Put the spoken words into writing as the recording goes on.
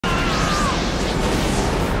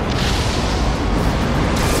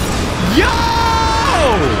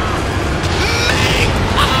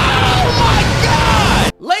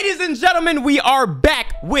Ladies and gentlemen, we are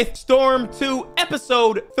back with Storm 2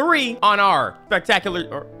 episode 3 on our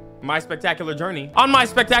my spectacular journey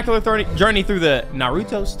journey through the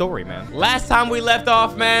Naruto story, man. Last time we left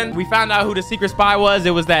off, man, we found out who the secret spy was.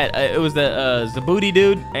 It was that the Zabuti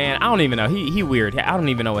dude, and I don't even know. He weird. I don't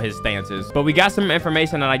even know what his stance is, but we got some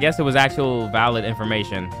information, and I guess it was actual valid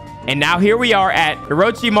information. And now here we are at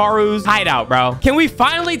Orochimaru's hideout, bro. Can we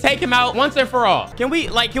finally take him out once and for all? Can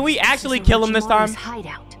we actually kill him this time?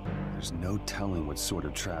 Hideout. There's no telling what sort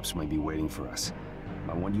of traps might be waiting for us.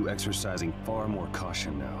 I want you exercising far more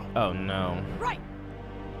caution now. Oh no. Right.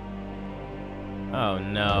 Oh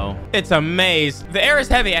no. It's a maze. The air is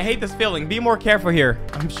heavy. I hate this feeling. Be more careful here.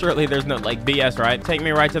 I'm surely there's no like BS, right? Take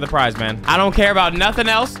me right to the prize, man. I don't care about nothing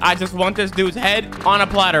else. I just want this dude's head on a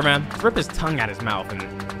platter, man. Rip his tongue out his mouth and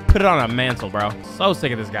put it on a mantle, bro. So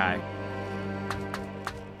sick of this guy.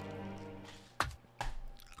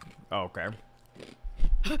 Okay.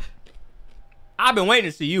 I've been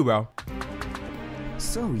waiting to see you, bro.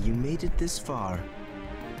 So, you made it this far.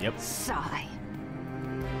 Yep. Sigh.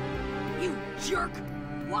 You jerk!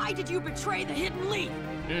 Why did you betray the hidden leaf?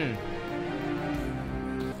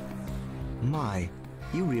 My,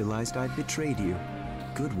 you realized I'd betrayed you.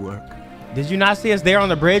 Good work. Did you not see us there on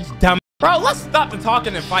the bridge? Dumb. Bro, let's stop the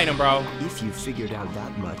talking and fight him, bro. If you figured out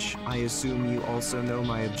that much, I assume you also know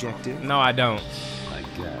my objective? No, I don't. I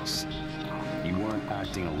guess. You weren't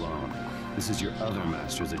acting alone. This is your other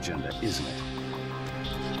master's agenda, isn't it?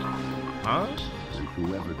 Huh? And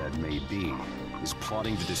whoever that may be is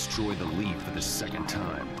plotting to destroy the leaf for the second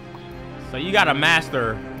time. So you got a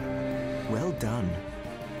master. Well done.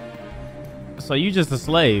 So you just a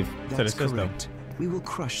slave to the That's system. correct. We will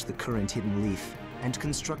crush the current hidden leaf and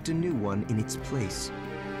construct a new one in its place.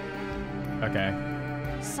 Okay.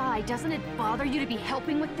 Sigh, doesn't it bother you to be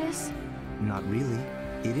helping with this? Not really.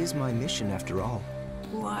 It is my mission after all.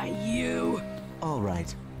 Why, you... All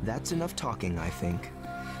right. That's enough talking, I think.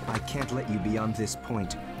 I can't let you beyond this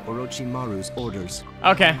point. Orochimaru's orders.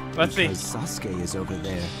 Okay, let's see. Because Sasuke is over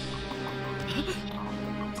there.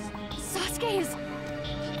 Sasuke is...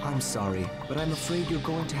 I'm sorry, but I'm afraid you're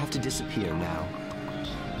going to have to disappear now.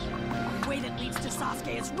 The way that leads to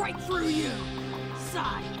Sasuke is right through you!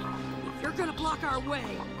 Sigh, if you're gonna block our way,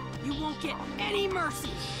 you won't get any mercy!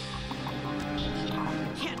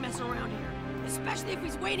 Can't mess around here, especially if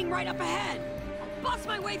he's waiting right up ahead! I'll bust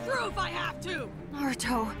my way through if I have to!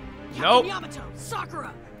 Naruto. Captain Nope. Yamato,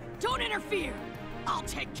 Sakura, don't interfere! I'll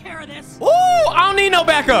take care of this! Ooh, I don't need no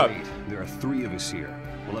backup. Wait, there are 3 of us here.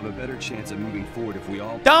 We'll have a better chance of moving forward if we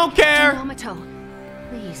all... Don't care. Yamato,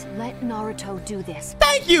 please let Naruto do this.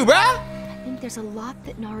 Thank you, bruh. I think there's a lot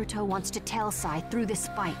that Naruto wants to tell Sai through this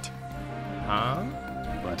fight. Huh?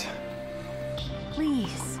 But...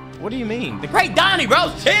 Please. What do you mean? The great Donnie,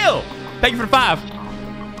 bro. Chill. Thank you for the 5.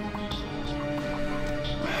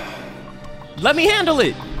 Let me handle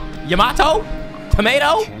it. Yamato?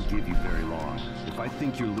 Tomato? Can't give you very long. If I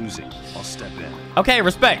think you're losing, I'll step in. Okay,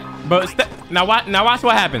 respect. But now watch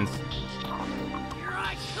what happens. Here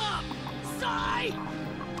I come! Sigh!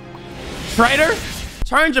 Traitor,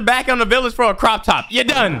 turned your back on the village for a crop top. You're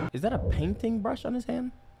done. Is that a painting brush on his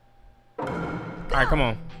hand? All right, come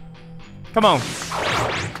on. Come on.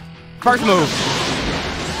 First move.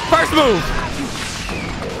 First move.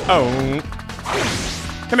 Oh.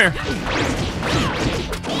 Come here.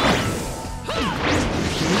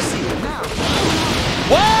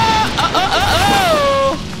 What?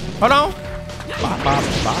 Oh. Hold on. Bop, bop,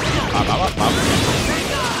 bop, bop, bop, bop.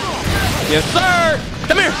 Yes, sir.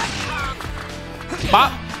 Come here.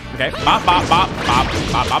 Bop. Okay. Bop, bop, bop, bop,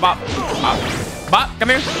 bop, bop, bop, bop. Bop. Come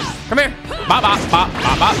here. Come here. Bop, bop, bop,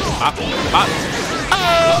 bop, bop, bop, bop.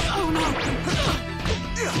 Oh.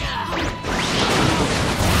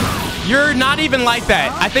 You're not even like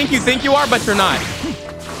that. I think you think you are, but you're not.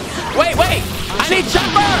 Wait, wait. I need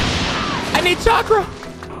chakra. I need chakra.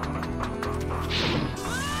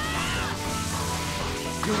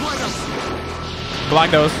 Block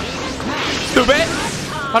those. Stupid.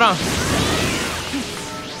 Hold on.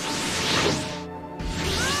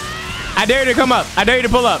 I dare you to come up. I dare you to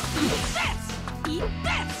pull up. Eat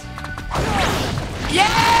this!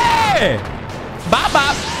 Yeah! Bop,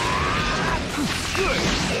 bop.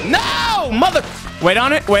 No, mother. Wait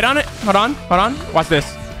on it. Wait on it. Hold on. Hold on. Watch this.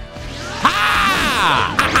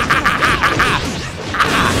 Ha!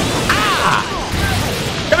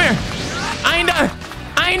 Come here. I ain't done.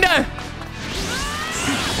 I ain't done.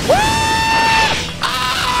 Woo!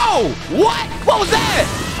 Oh! What? What was that?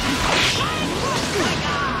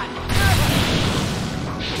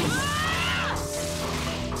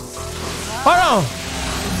 Hold on.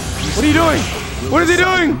 What are you doing? What is he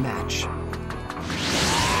doing? Match.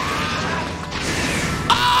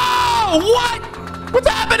 Oh, what? What's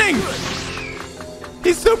happening?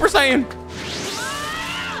 He's Super Saiyan.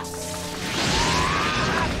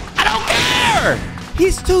 I don't care.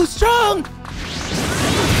 He's too strong.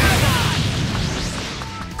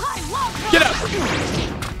 Get up.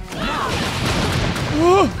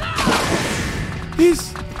 Oh.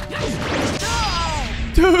 He's...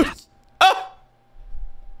 Dude.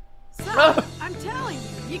 Son, I'm telling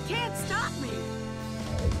you, you can't stop me.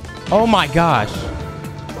 Oh my gosh.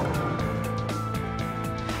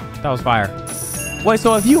 That was fire. Wait,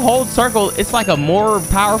 so if you hold circle, it's like a more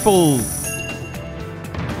powerful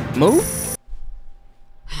move?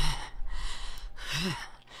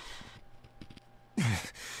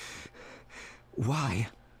 Why?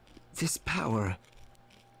 This power.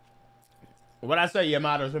 What I say,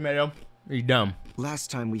 Yamato Tomato? You dumb.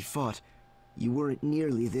 Last time we fought, you weren't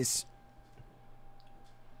nearly this...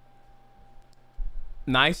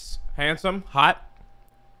 Nice, handsome, hot.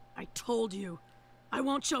 I told you, I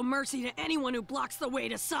won't show mercy to anyone who blocks the way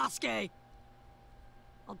to Sasuke.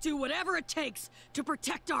 I'll do whatever it takes to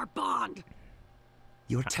protect our bond.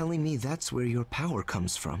 You're telling me that's where your power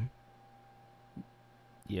comes from?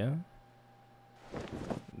 Yeah.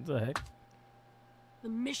 What the heck? The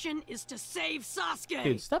mission is to save Sasuke.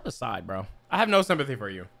 Dude, step aside, bro. I have no sympathy for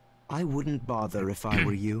you. I wouldn't bother if I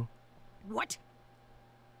were you. What?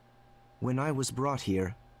 When I was brought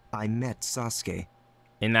here, I met Sasuke.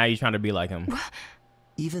 And now you're trying to be like him.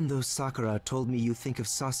 Even though Sakura told me you think of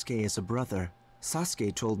Sasuke as a brother,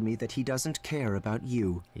 Sasuke told me that he doesn't care about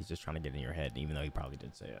you. He's just trying to get in your head, even though he probably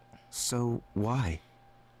did say it. So, why?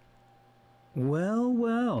 Well,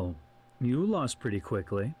 well. You lost pretty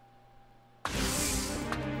quickly.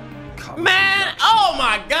 Man, oh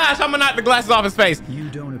my gosh, I'm gonna knock the glasses off his face. You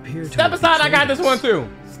don't appear to Step aside, I got this one too.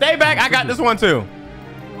 Stay back, I got this one too.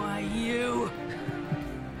 Why you?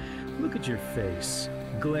 Look at your face.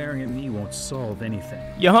 Glaring at me won't solve anything.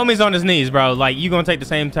 Your homie's on his knees, bro. Like, you gonna take the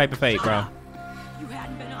same type of fate, bro. You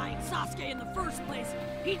hadn't been eyeing Sasuke in the first place,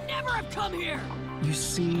 he'd never have come here. You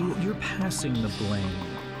see, you're passing the blame.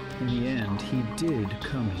 In the end, he did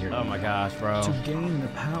come here. Oh my gosh, bro. To gain the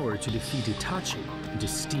power to defeat Itachi and to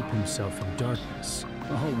steep himself in darkness.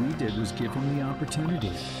 All we did was give him the opportunity.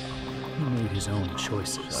 He made his own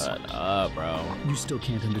choices. Shut up, bro. You still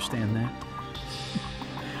can't understand that?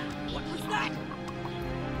 What was that?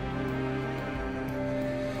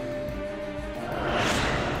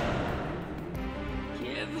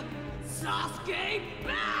 Give Sasuke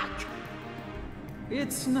back!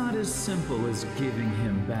 It's not as simple as giving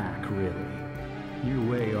him back, really. You're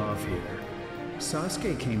way off here.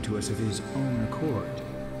 Sasuke came to us of his own accord.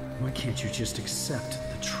 Why can't you just accept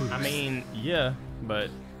the truth? I mean, yeah, but...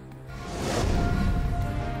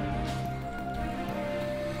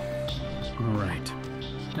 All right.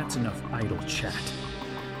 That's enough idle chat.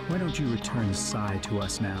 Why don't you return Sai to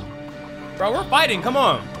us now? Bro, we're fighting, come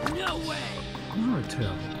on. No way!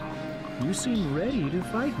 Naruto, you seem ready to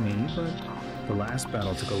fight me, but the last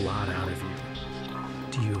battle took a lot out of you.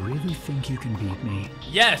 Do you really think you can beat me?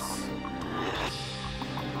 Yes.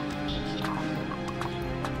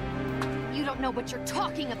 You don't know what you're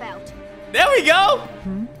talking about. There we go.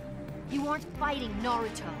 You aren't fighting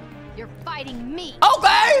Naruto. You're fighting me.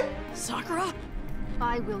 Okay. Sakura?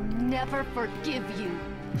 I will never forgive you.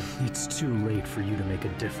 It's too late for you to make a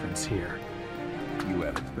difference here. You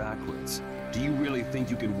have it backwards. Do you really think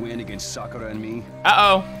you can win against Sakura and me?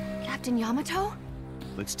 Uh-oh. Captain Yamato?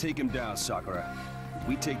 Let's take him down, Sakura. If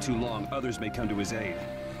we take too long, others may come to his aid.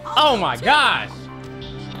 Oh my gosh.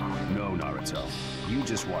 No, Naruto. You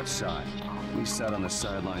just watch Sai. We sat on the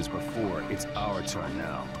sidelines before. It's our turn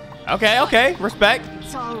now. Okay, okay. Respect.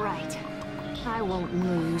 It's all right. I won't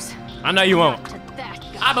lose. I know you won't. Not to that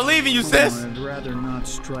guy. I believe in you, sis. I'd rather not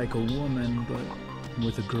strike a woman, but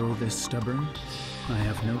with a girl this stubborn, I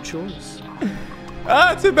have no choice.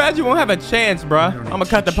 Too bad you won't have a chance, bruh. I'm gonna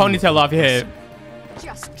cut the ponytail off your head.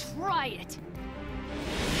 Just try it.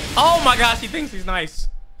 Oh my gosh, he thinks he's nice.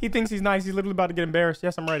 He thinks he's nice. He's literally about to get embarrassed.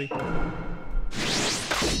 Yes, I'm ready.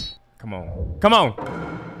 Come on. Come on.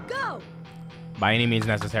 Go! By any means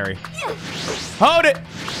necessary. Hold it.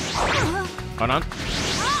 Hold on.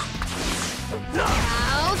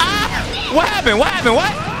 Ah! What happened? What happened?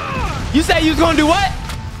 What? You said you was gonna do what?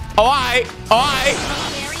 Oh, all right. All right.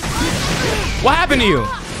 What happened to you?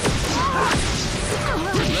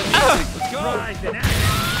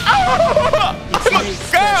 I'm a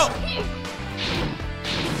girl.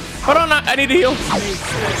 Hold on, I need to heal.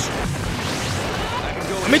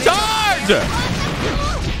 Let me charge.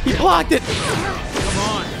 He blocked it. Come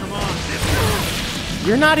on.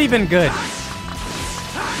 You're not even good.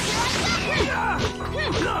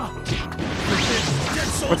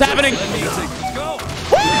 What's happening? Woo!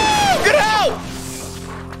 Get out!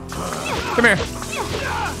 Come here.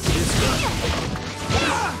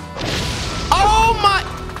 Oh my!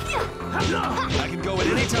 I can go at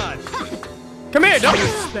any time. Come here, don't.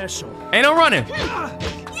 Special. Ain't no running. Woo!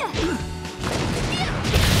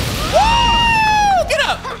 Get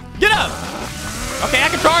up! Get up! Okay, I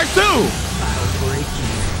can charge too.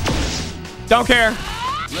 Don't care.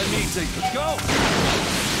 Let me take go.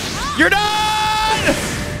 You're done!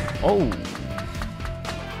 Oh.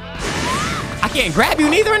 I can't grab you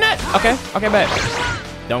neither in that? Okay, okay, bet.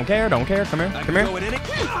 Don't care, don't care. Come here, come here. Go at any.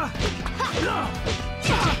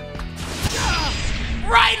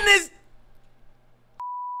 Right in this.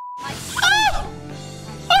 I'd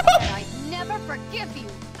never forgive you.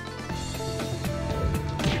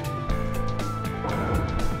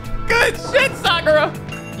 Good shit, Sakura.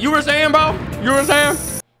 You were saying, bro? You were saying?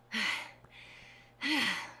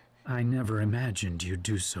 I never imagined you'd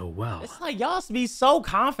do so well. It's like y'all be so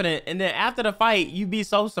confident, and then after the fight, you be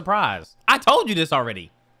so surprised. I told you this already.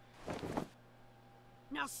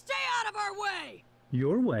 Now stay out of our way!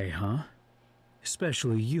 Your way, huh?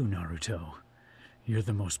 Especially you, Naruto. You're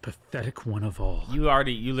the most pathetic one of all. You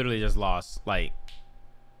literally just lost. Like,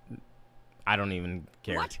 I don't even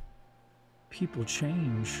care. What? People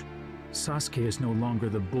change. Sasuke is no longer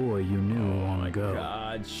the boy you knew long ago.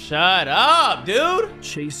 God, shut up, dude.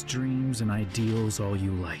 Chase dreams and ideals all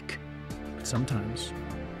you like. But sometimes,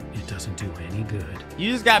 it doesn't do any good.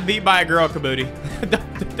 You just got beat by a girl, Kabuti.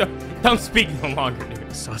 don't speak no longer, dude.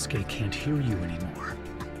 Sasuke can't hear you anymore.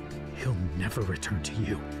 He'll never return to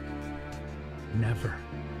you. Never.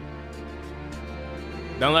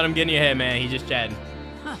 Don't let him get in your head, man. He's just chatting.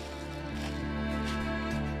 Huh.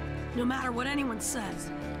 No matter what anyone says,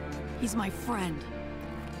 he's my friend.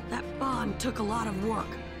 That bond took a lot of work.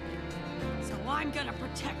 So I'm gonna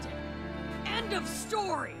protect it. End of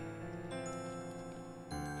story!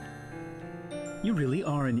 You really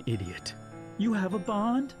are an idiot. You have a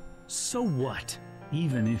bond? So what?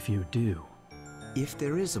 Even if you do. If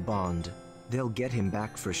there is a bond, they'll get him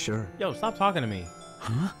back for sure. Yo, stop talking to me.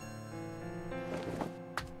 Huh?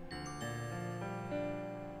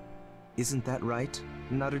 Isn't that right,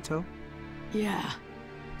 Naruto? Yeah.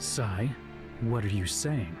 Sai, what are you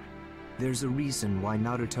saying? There's a reason why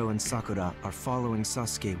Naruto and Sakura are following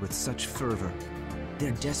Sasuke with such fervor.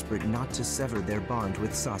 They're desperate not to sever their bond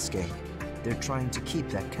with Sasuke. They're trying to keep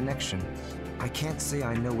that connection. I can't say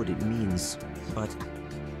I know what it means, but...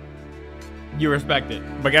 You respect it.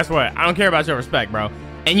 But guess what? I don't care about your respect, bro.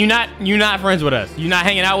 And you're not friends with us. You're not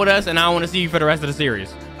hanging out with us, and I don't want to see you for the rest of the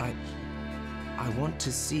series. I want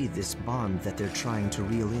to see this bond that they're trying to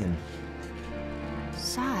reel in.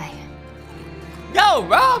 Sai. Yo,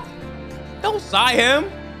 bro! Don't sigh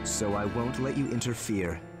him. So I won't let you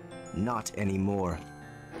interfere. Not anymore.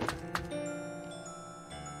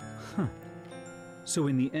 So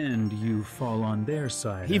in the end, you fall on their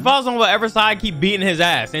side. He huh? falls on whatever side keep beating his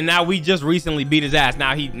ass, and now we just recently beat his ass.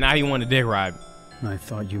 Now he want a dick ride. I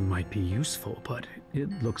thought you might be useful, but it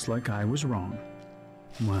looks like I was wrong.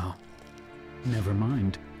 Well, never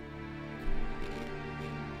mind.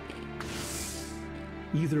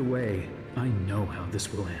 Either way, I know how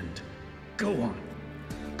this will end. Go on.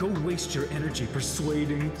 Go waste your energy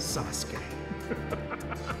persuading Sasuke.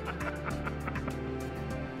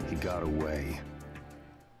 He got away.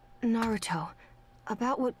 Naruto,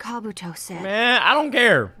 about what Kabuto said. Man, I don't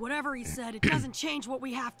care. Whatever he said, it doesn't change what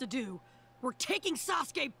we have to do. We're taking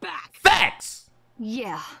Sasuke back! Facts.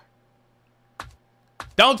 Yeah.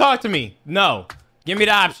 Don't talk to me. No. Give me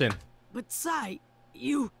the option. But Sai,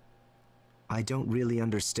 you... I don't really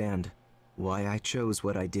understand why I chose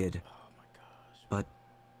what I did. Oh my gosh. But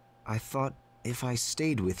I thought if I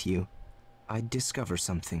stayed with you, I'd discover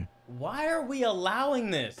something. Why are we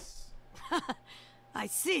allowing this? I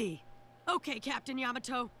see. Okay, Captain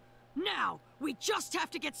Yamato. Now, we just have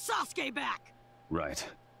to get Sasuke back! Right.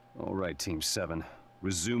 All right, Team 7.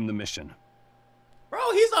 Resume the mission. Bro,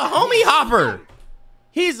 he's a homie hopper.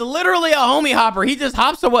 He's literally a homie hopper. He just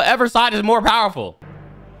hops to whatever side is more powerful.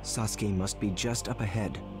 Sasuke must be just up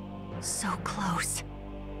ahead. So close.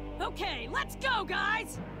 Okay, let's go,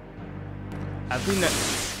 guys! I've seen that.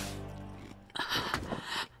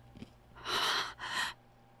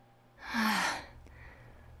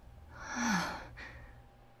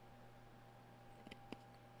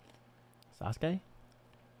 Sasuke?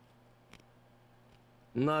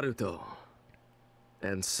 Naruto.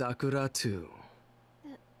 And Sakura too.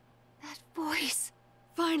 That voice.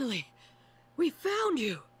 Finally, we found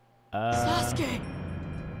you! Sasuke!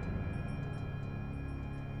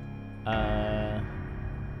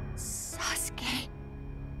 Sasuke.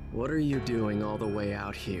 What are you doing all the way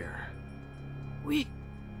out here? We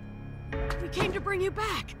came to bring you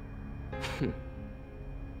back.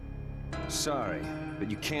 Sorry,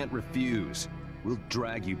 but you can't refuse. We'll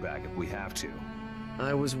drag you back if we have to.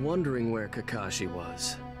 I was wondering where Kakashi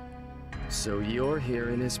was. So you're here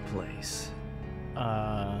in his place.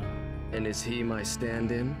 And is he my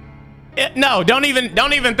stand-in? No, don't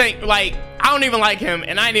even think, like, I don't even like him,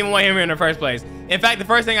 and I didn't even want him here in the first place. In fact, the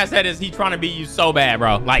first thing I said is he's trying to beat you so bad,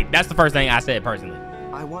 bro. Like, that's the first thing I said personally.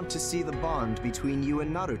 I want to see the bond between you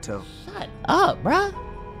and Naruto. Shut up, bro.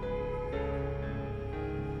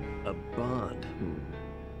 A bond?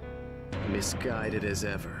 Misguided as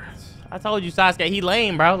ever. I told you, Sasuke, he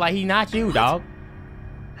lame, bro. Like, he not you, dog.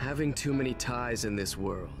 Having too many ties in this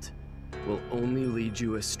world will only lead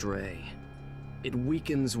you astray. It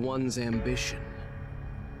weakens one's ambition.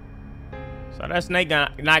 So that snake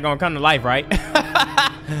not gonna come to life, right?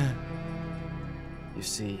 You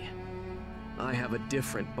see, I have a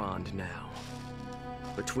different bond now.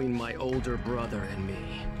 Between my older brother and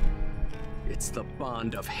me. It's the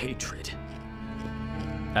bond of hatred.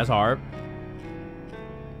 That's hard.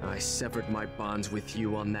 I severed my bonds with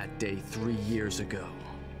you on that day 3 years ago.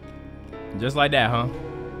 Just like that, huh?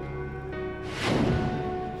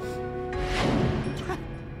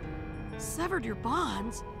 Severed your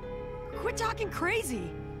bonds? Quit talking crazy.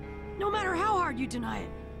 No matter how hard you deny it,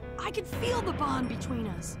 I can feel the bond between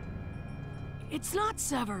us. It's not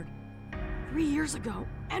severed. 3 years ago,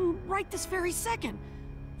 and right this very second,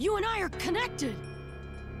 you and I are connected.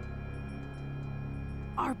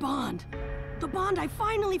 Our bond. The bond I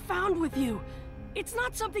finally found with you. It's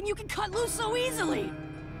not something you can cut loose so easily.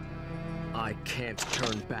 I can't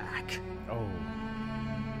turn back. Oh.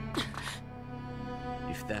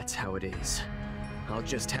 If that's how it is, I'll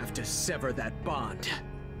just have to sever that bond.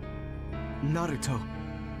 Naruto.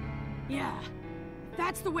 Yeah, if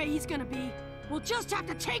that's the way he's gonna be, we'll just have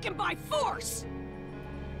to take him by force!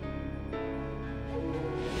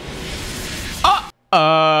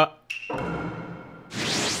 I'm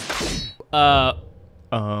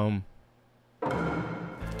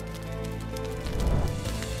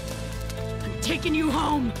taking you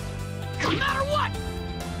home, no matter what!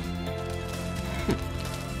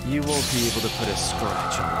 You won't be able to put a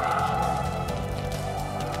scratch on me.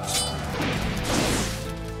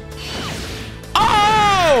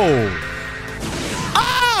 Oh!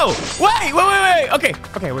 Oh! Wait! Okay,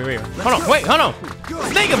 wait. Hold on.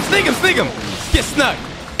 Sneak him! Get snuck.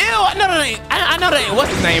 Ew, I know that ain't.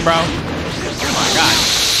 What's his name, bro? Oh my god.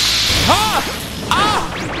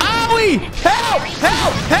 Owie!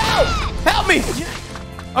 Help me!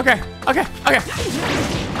 Okay.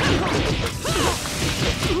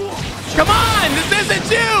 Come on! This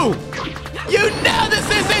isn't you! You know this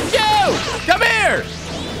isn't you! Come here!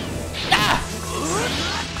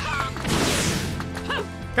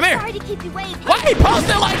 Come here! Sorry to keep you waiting. Why he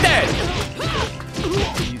posted like that?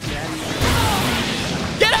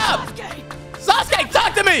 Get up! Sasuke,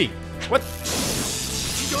 talk to me! What?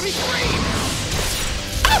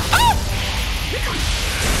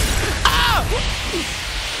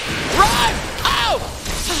 Run! Oh!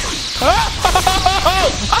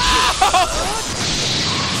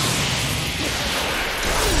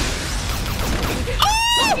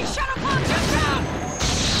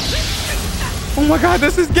 Oh my god,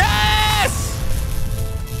 this is gas!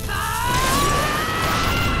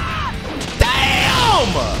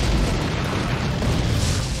 Damn!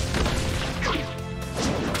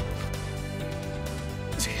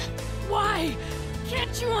 Why?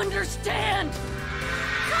 Can't you understand?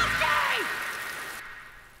 Sasuke!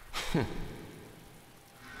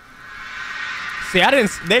 See,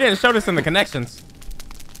 they didn't show this in the connections.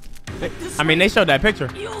 I mean, they showed that picture.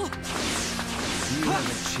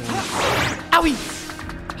 Owie!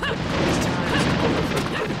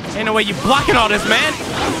 Ain't no way you blocking all this, man.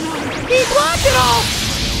 He blocking all.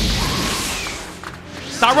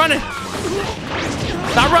 Stop running.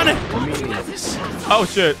 Oh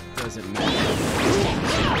shit.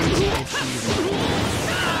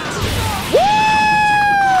 Woo!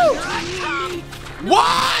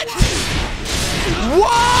 What?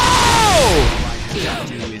 Whoa!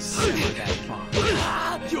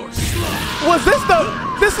 Was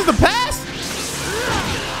this is the past?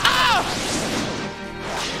 Ah!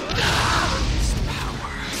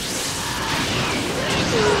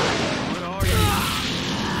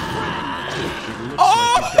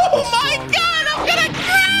 Oh my god, I'm gonna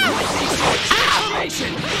crash!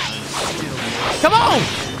 Come on!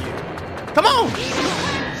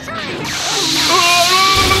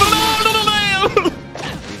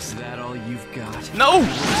 Is that all you've got? No!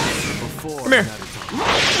 Before Come here.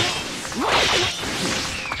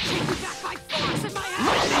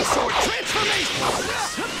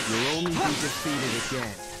 be defeated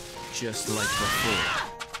again, just like before.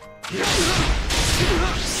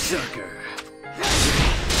 Sucker.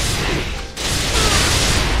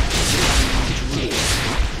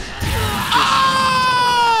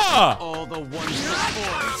 Ah! All the ones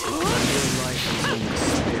before it. Your life is only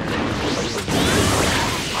spared.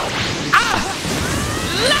 Ah!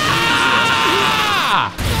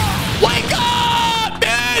 Wake up,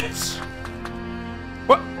 bitch!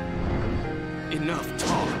 What? Enough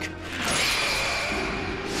talk.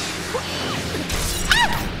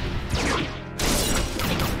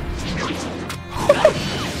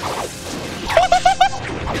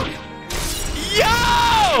 Yo!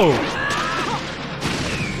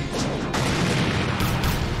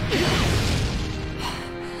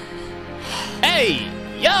 Hey,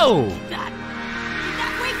 yo! Did that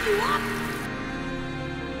wake you up?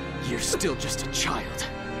 You're still just a child.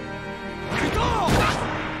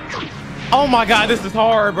 Oh my god, this is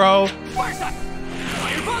hard, bro. Where's that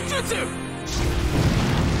fireball jutsu?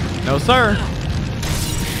 No, sir.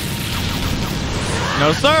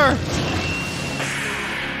 No, sir.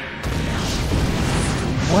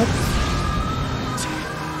 What?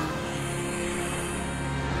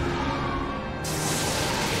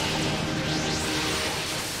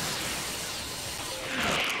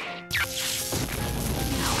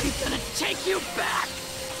 Now he's gonna take you back.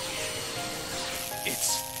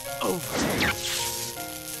 It's over.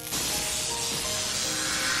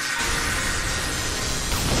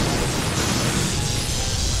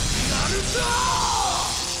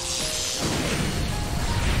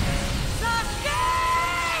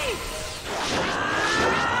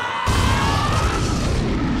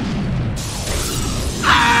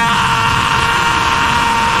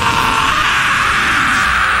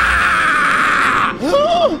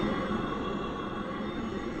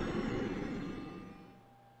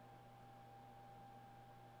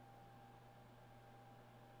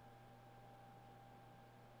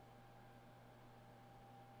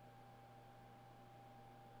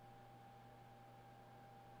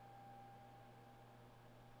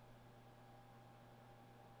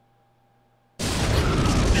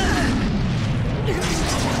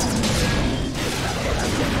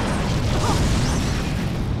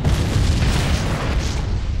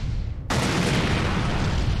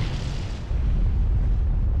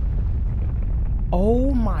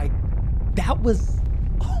 Oh my, that was,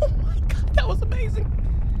 oh my god, that was amazing.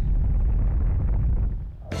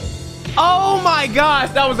 Oh my gosh,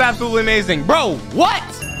 that was absolutely amazing. Bro, what?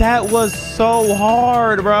 That was so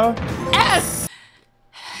hard, bro. S!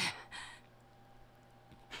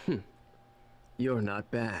 You're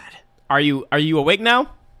not bad. Are you awake now?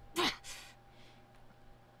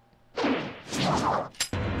 But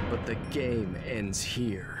the game ends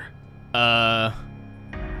here.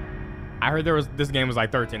 I heard this game was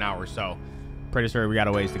like 13 hours, so pretty sure we got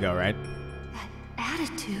a ways to go, right? That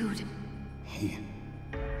attitude. He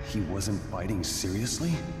wasn't fighting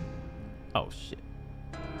seriously? Oh shit.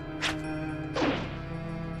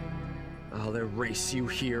 I'll erase you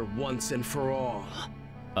here once and for all.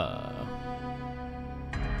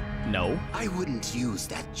 No. I wouldn't use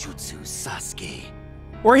that jutsu, Sasuke.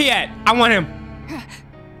 Where he at? I want him.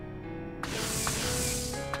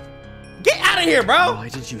 Get out of here, bro. Why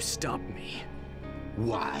did you stop me?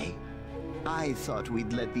 Why? I thought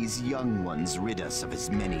we'd let these young ones rid us of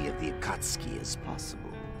as many of the Akatsuki as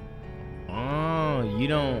possible. Oh, you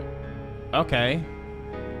don't... Okay.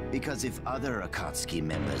 Because if other Akatsuki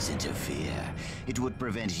members interfere, it would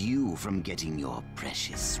prevent you from getting your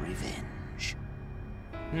precious revenge.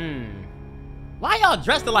 Why y'all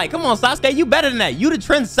dressed alike? Come on, Sasuke, you better than that. You the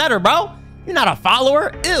trendsetter, bro. You're not a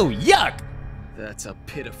follower. Ew, yuck. That's a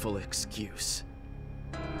pitiful excuse.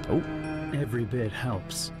 Oh. Every bit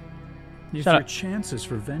helps. If Shut your up. chances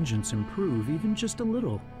for vengeance improve even just a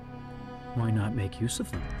little, why not make use of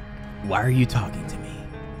them? Why are you talking to me?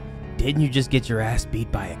 Didn't you just get your ass beat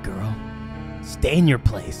by a girl? Stay in your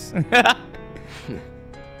place.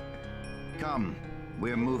 Come,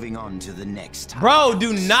 we're moving on to the next time. Bro,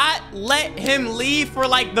 do not let him leave for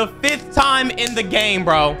like the 5th time in the game,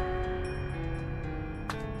 bro.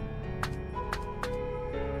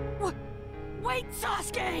 Wait,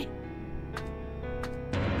 Sasuke!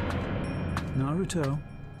 Naruto,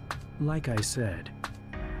 like I said,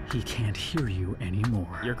 he can't hear you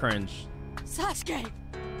anymore. You're cringe. Sasuke!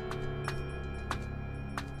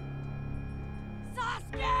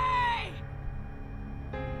 Sasuke!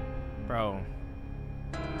 Bro.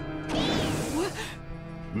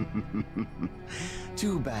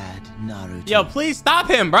 Too bad, Naruto. Yo, please stop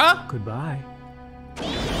him, bro. Goodbye.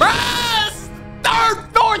 Bruh!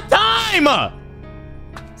 Fourth time!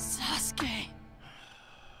 Sasuke.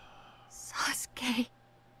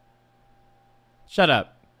 Shut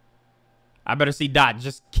up. I better see dots.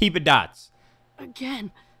 Just keep it dots.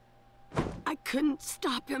 Again. I couldn't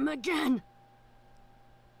stop him again.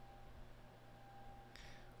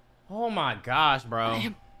 Oh my gosh, bro. I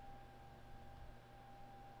am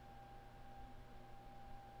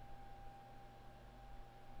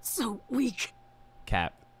so weak.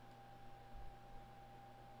 Cap.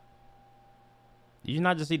 Did you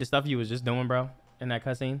not just see the stuff you was just doing, bro, in that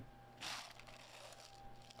cutscene?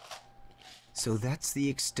 So that's the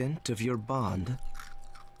extent of your bond?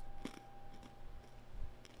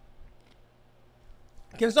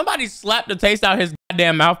 Can somebody slap the taste out his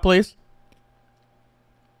goddamn mouth, please?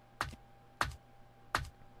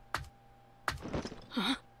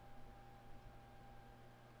 Huh?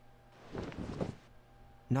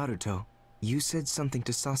 Naruto, you said something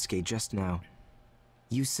to Sasuke just now.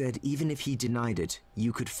 You said even if he denied it,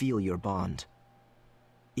 you could feel your bond.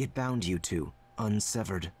 It bound you two,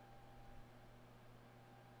 unsevered.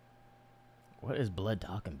 What is Blood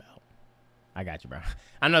talking about? I got you, bro.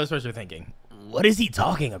 I know that's what you're thinking. What is he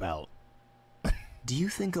talking about? Do you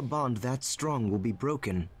think a bond that strong will be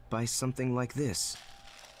broken by something like this?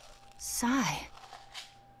 Sai.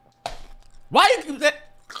 Why you that?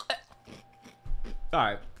 All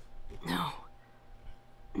right. No.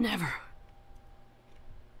 Never.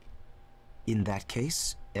 In that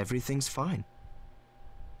case, everything's fine.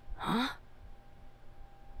 Huh?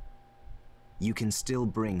 You can still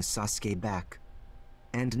bring Sasuke back.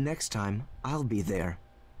 And next time, I'll be there.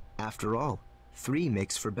 After all, 3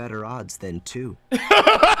 makes for better odds than 2.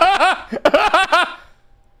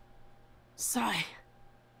 Sai.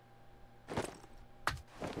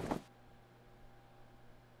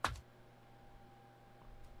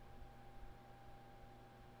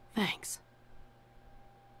 Thanks.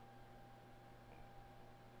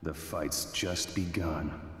 The fight's just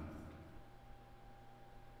begun.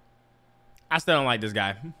 I still don't like this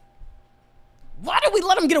guy. Why did we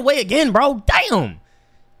let him get away again, bro? Damn.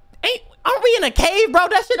 Aren't we in a cave, bro?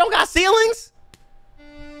 That shit don't got ceilings.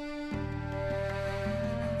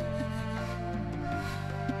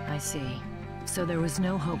 I see. So there was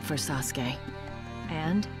no hope for Sasuke.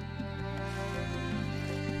 And?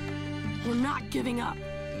 We're not giving up.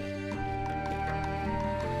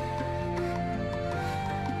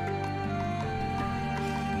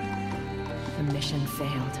 The mission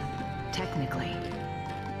failed. Technically.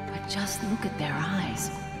 But just look at their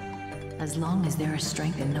eyes. As long as there is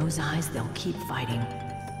strength in those eyes, they'll keep fighting.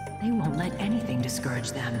 They won't let anything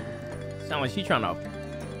discourage them. Sound like she trying to...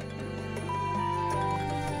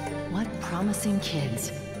 What promising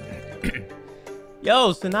kids.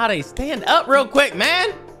 Yo, Tsunade, stand up real quick,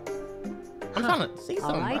 man. I'm trying to see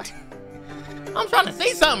something, All right. bro. I'm trying to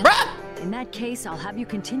see something, bro. In that case, I'll have you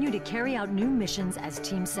continue to carry out new missions as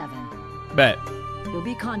Team 7. Bet. You'll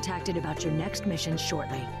be contacted about your next mission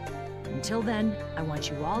shortly. Until then, I want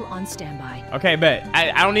you all on standby. Okay, bet.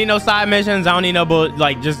 I don't need no side missions. I don't need no bullet.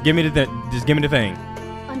 Like, just give me the thing.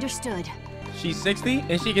 Understood. She's 60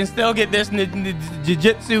 and she can still get this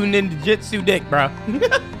ninjutsu dick, bro.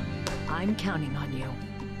 I'm counting on you.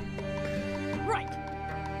 Right.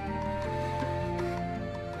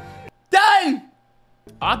 Done.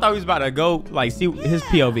 I thought he was about to go like see his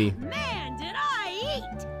POV. Man, did I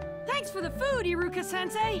eat! Thanks for the food,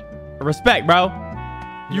 Iruka-sensei. Respect, bro.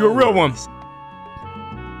 You a real one.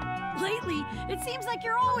 Lately, it seems like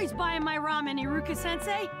you're always buying my ramen,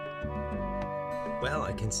 Iruka-sensei. Well,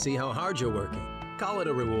 I can see how hard you're working. Call it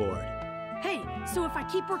a reward. Hey, so if I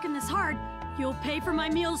keep working this hard, you'll pay for my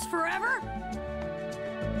meals forever?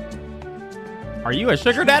 Are you a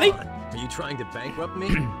sugar daddy? Are you trying to bankrupt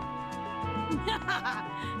me?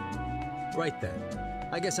 Right then.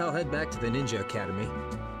 I guess I'll head back to the Ninja Academy.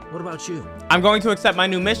 What about you? I'm going to accept my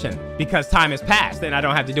new mission because time has passed and I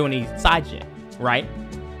don't have to do any side shit, right?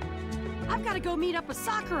 I've got to go meet up with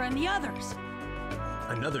Sakura and the others.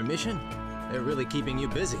 Another mission? They're really keeping you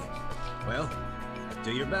busy. Well,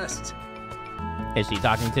 do your best. Is she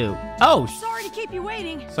talking too? Oh, Sorry to keep you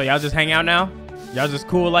waiting. so y'all just hang out now? Y'all just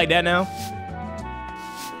cool like that now?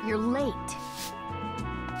 You're late.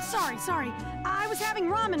 Sorry. I was having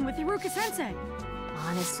ramen with Iruka-sensei.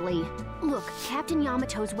 Honestly. Look, Captain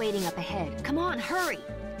Yamato's waiting up ahead. Come on, hurry.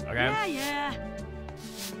 Okay. Yeah.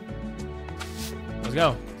 Let's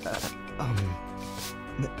go.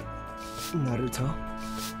 Naruto?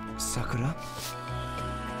 Sakura?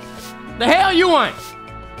 The hell you want?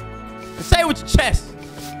 Say it with your chest.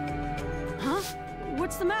 Huh?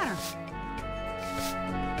 What's the matter?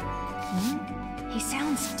 He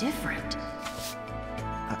sounds different.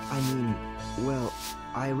 I mean, well,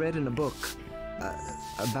 I read in a book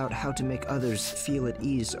about how to make others feel at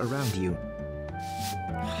ease around you.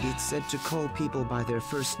 It's said to call people by their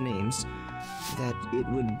first names, that it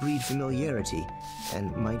would breed familiarity,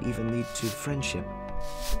 and might even lead to friendship.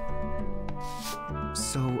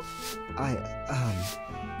 So,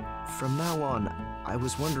 from now on, I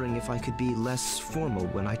was wondering if I could be less formal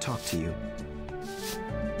when I talk to you.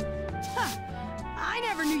 I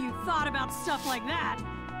never knew you thought about stuff like that.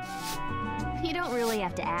 You don't really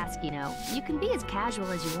have to ask, you know. You can be as casual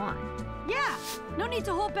as you want. Yeah, no need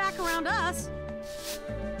to hold back around us.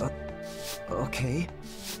 Okay.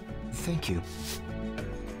 Thank you.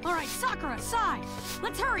 All right, Sakura, Sai,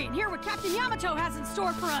 let's hurry and hear what Captain Yamato has in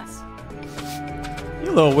store for us.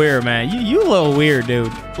 You a little weird, man. You a little weird,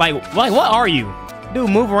 dude. Like what are you? Dude,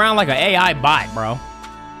 move around like an AI bot, bro.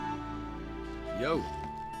 Yo.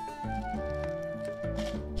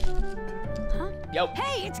 Huh? Yo.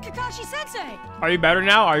 Hey, it's Kakashi-sensei. Are you better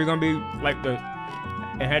now? Are you gonna be like the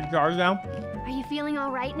head charge now? Are you feeling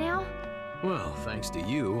all right now? Well, thanks to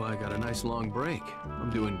you, I got a nice long break. I'm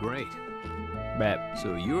doing great. Bet.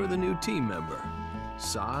 So you're the new team member.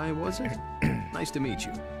 Sai, was it? Nice to meet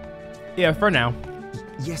you. Yeah, for now.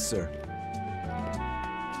 Yes, sir.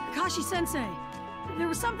 Kakashi-sensei, there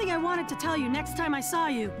was something I wanted to tell you next time I saw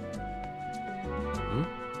you. Hmm?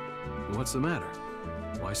 What's the matter?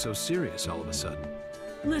 Why so serious all of a sudden?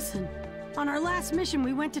 Listen, on our last mission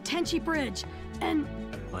we went to Tenchi Bridge, and...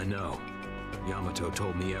 I know. Yamato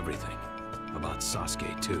told me everything. About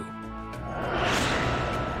Sasuke, too.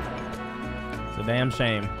 It's a damn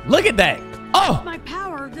shame. Look at that! Oh! My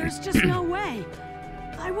power, there's just no way.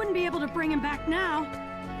 I wouldn't be able to bring him back now.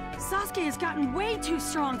 Sasuke has gotten way too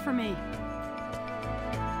strong for me.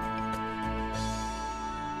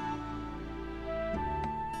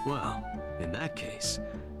 Well, in that case,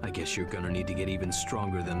 I guess you're gonna need to get even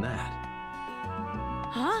stronger than that.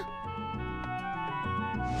 Huh?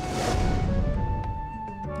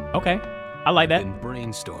 Okay. I like that. Been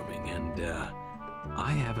brainstorming, and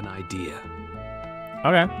I have an idea.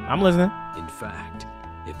 Okay, I'm listening. In fact,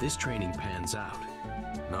 if this training pans out,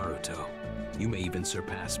 Naruto, you may even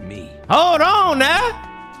surpass me. Hold on now.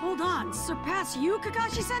 Hold on, surpass you,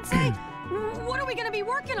 Kakashi-sensei? What are we gonna be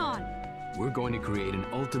working on? We're going to create an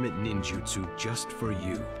ultimate ninjutsu just for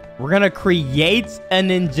you. We're gonna create a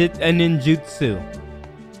ninjutsu.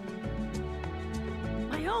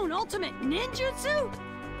 My own ultimate ninjutsu?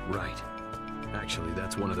 Right. Actually,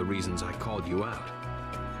 that's one of the reasons I called you out.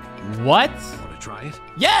 What? Want to try it?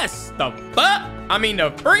 Yes! The fuck? I mean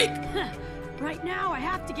the freak! Right now, I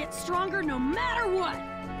have to get stronger no matter what.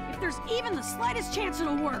 If there's even the slightest chance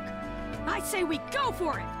it'll work, I say we go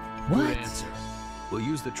for it. What? Good answer. We'll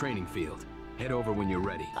use the training field. Head over when you're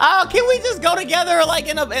ready. Oh, can we just go together like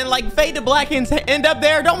and like fade to black and end up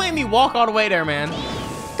there? Don't make me walk all the way there, man.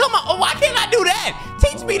 Come on, why can't I do that?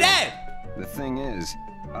 Teach me that. The thing is,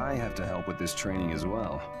 I have to help with this training as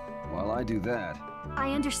well. While I do that...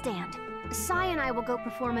 I understand. Sai and I will go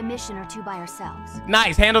perform a mission or two by ourselves.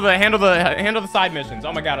 Nice. Handle the side missions.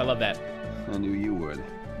 Oh my god, I love that. I knew you would.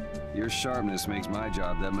 Your sharpness makes my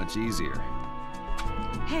job that much easier.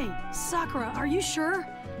 Hey, Sakura, are you sure?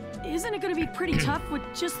 Isn't it gonna be pretty tough with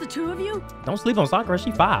just the two of you? Don't sleep on Sakura.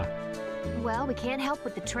 She 5. Well, we can't help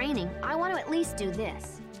with the training. I want to at least do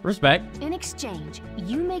this. Respect. In exchange,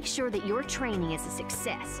 you make sure that your training is a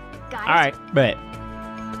success. Got it? All right, bet.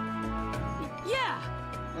 Yeah.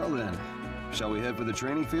 Well then, shall we head for the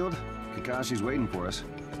training field? Kakashi's waiting for us.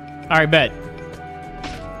 All right, bet.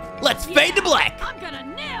 Let's fade to black. I'm gonna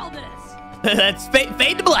nail this. Let's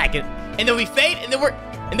fade to black, and then we fade, and then we're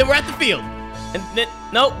at the field, and then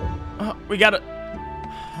nope, we gotta.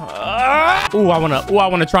 Ooh, I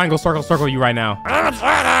wanna triangle circle you right now.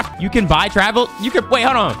 You can buy travel. You can wait.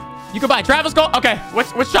 Hold on. You can buy travel scroll. Okay,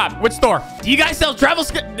 which shop? Which store? Do you guys sell travel?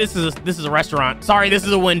 This is a restaurant. Sorry, this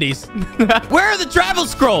is a Wendy's. Where are the travel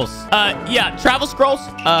scrolls? Yeah, travel scrolls.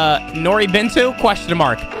 Nori been to? Question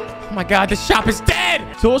mark. Oh my god, this shop is dead.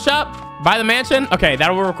 Tool shop by the mansion. Okay, that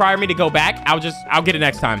will require me to go back. I'll get it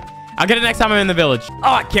next time. I'll get it next time I'm in the village.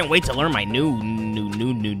 Oh, I can't wait to learn my new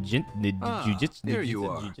jujitsu. There you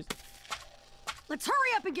are. Let's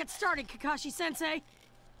hurry up and get started, Kakashi-sensei.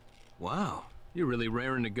 Wow, you're really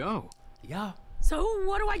raring to go. Yeah. So,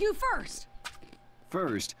 what do I do first?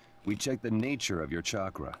 First, we check the nature of your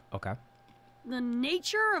chakra. Okay. The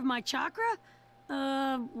nature of my chakra?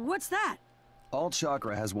 What's that? All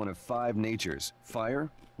chakra has one of 5 natures: fire,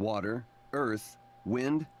 water, earth,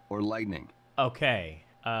 wind, or lightning. Okay.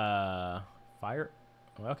 Fire?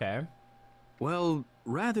 Okay. Well,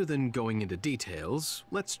 rather than going into details,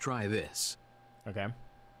 let's try this. Okay.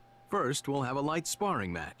 First, we'll have a light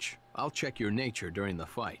sparring match. I'll check your nature during the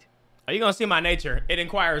fight. Are you gonna see my nature? It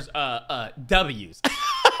inquires W's.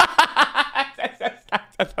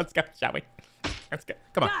 Let's go, shall we? Let's go.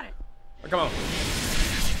 Come on. Got it. Come on.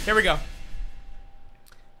 Here we go.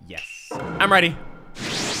 Yes. I'm ready.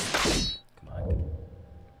 Come on.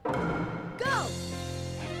 Go.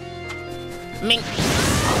 Mink.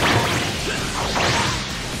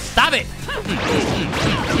 Stop it.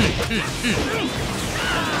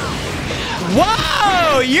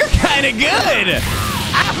 Whoa, you're kind of good.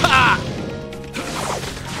 Ah.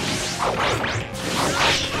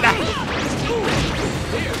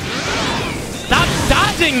 Stop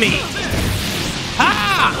dodging me.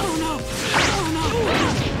 Ah. Oh no.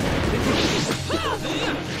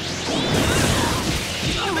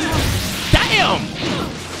 Damn.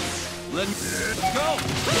 Let me go.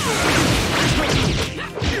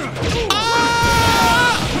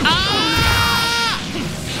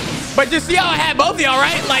 But just see how I had both of y'all,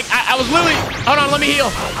 right? Like, I was literally... Hold on, let me heal.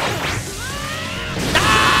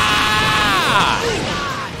 Ah!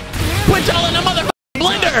 Put y'all in a motherfucking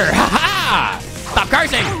blender. Ha ha! Stop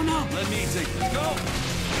cursing. Let me take this. Go.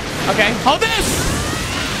 Okay, hold this.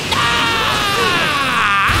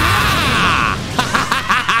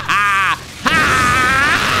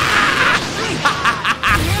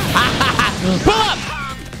 Pull up.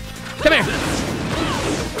 Come here.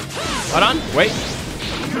 Hold on. Wait.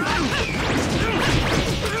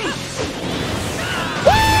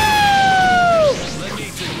 Woo!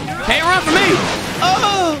 Can't run from me.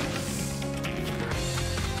 Oh.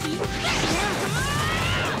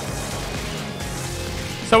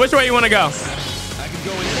 So which way you want to go? I can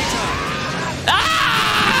go in anytime.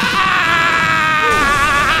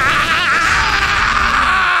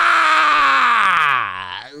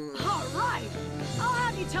 All right. I'll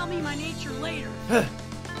have you tell me my nature later.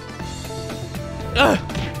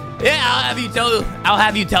 Yeah, I'll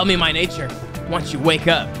have you tell me my nature once you wake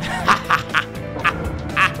up.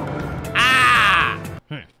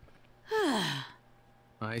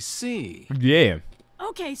 I see. Yeah.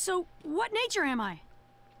 Okay, so what nature am I?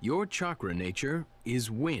 Your chakra nature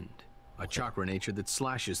is wind. A chakra nature that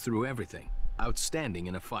slashes through everything. Outstanding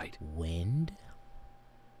in a fight. Wind?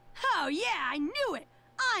 Oh yeah, I knew it.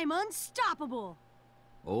 I'm unstoppable.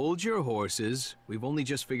 Hold your horses. We've only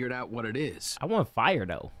just figured out what it is. I want fire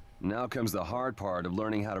though. Now comes the hard part of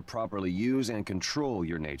learning how to properly use and control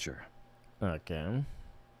your nature. Okay.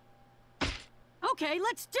 Okay,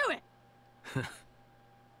 let's do it.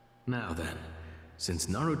 Now then, since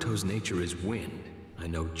Naruto's nature is wind, I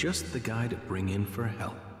know just the guy to bring in for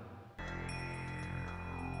help.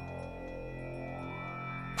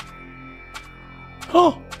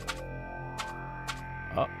 Oh!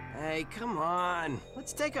 Hey, come on.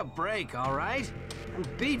 Let's take a break, all right? I'm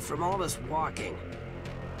beat from all this walking.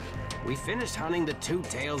 We finished hunting the two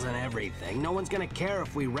tails and everything. No one's gonna care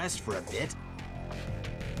if we rest for a bit.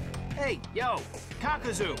 Hey, yo,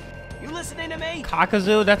 Kakuzu, you listening to me?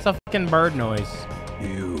 Kakuzu? That's a fucking bird noise.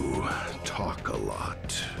 You talk a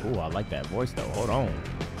lot. Ooh, I like that voice though. Hold on.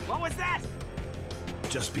 What was that?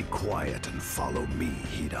 Just be quiet and follow me,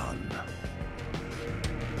 Hidan.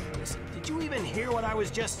 Listen, did you even hear what I was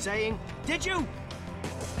just saying? Did you?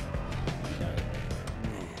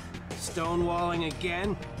 Stonewalling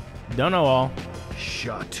again? Don't know all.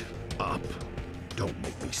 Shut up. Don't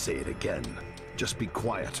make me say it again. Just be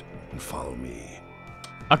quiet and follow me.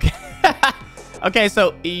 Okay. Okay,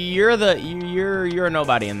 so you're a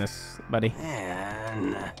nobody in this, buddy.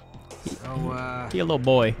 Man. So, He a little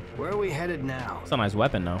boy. where are we headed now? It's a nice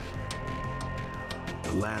weapon though.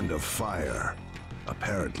 The land of fire.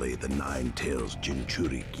 Apparently, the Nine Tails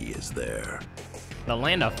Jinchuriki is there. The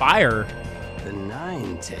land of fire. The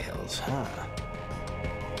Nine Tails, huh?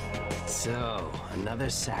 So, another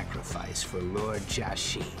sacrifice for Lord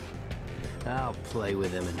Jashin. I'll play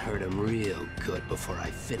with him and hurt him real good before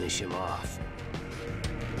I finish him off.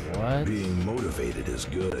 What? Being motivated is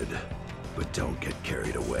good, but don't get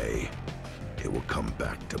carried away. It will come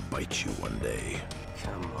back to bite you one day.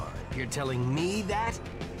 Come on, you're telling me that?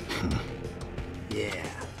 Yeah,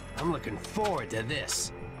 I'm looking forward to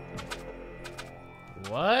this.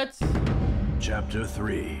 What? Chapter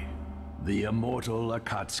 3. The Immortal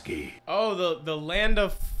Akatsuki. Oh, the land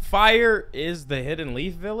of fire is the Hidden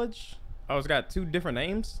Leaf Village? Oh, it's got two different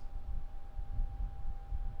names?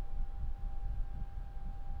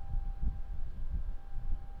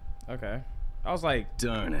 Okay. I was like,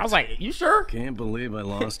 darn it. I was like, you sure? Can't believe I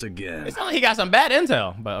lost again. It sounded like he got some bad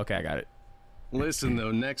intel, but okay, I got it. Listen,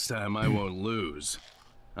 though, next time I won't lose.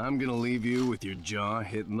 I'm gonna leave you with your jaw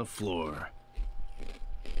hitting the floor.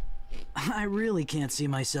 I really can't see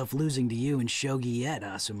myself losing to you and Shogi yet,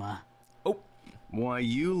 Asuma. Oh. Why,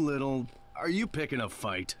 you little... Are you picking a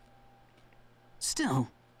fight? Still,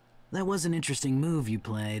 that was an interesting move you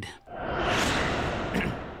played.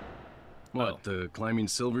 What, the climbing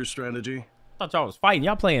silver strategy? Thought y'all was fighting.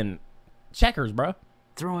 Y'all playing checkers, bro.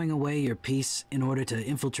 Throwing away your piece in order to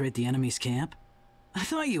infiltrate the enemy's camp? I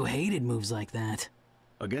thought you hated moves like that.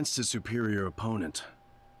 Against a superior opponent,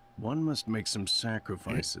 one must make some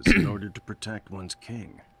sacrifices in order to protect one's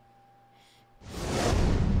king.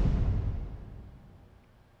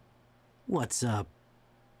 What's up?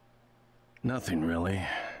 Nothing really.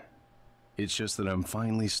 It's just that I'm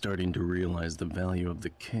finally starting to realize the value of the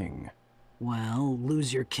king. Well,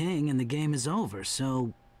 lose your king and the game is over,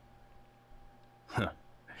 so... Huh.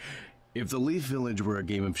 If the Leaf Village were a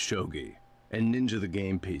game of shogi, and Ninja the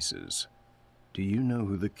game pieces, do you know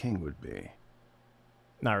who the king would be?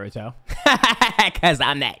 Naruto. Cause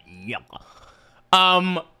I'm that young.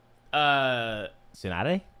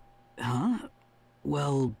 Tsunade? Huh?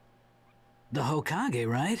 Well, the Hokage,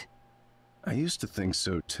 right? I used to think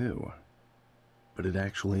so too, but it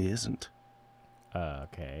actually isn't.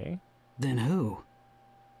 Okay. Then who?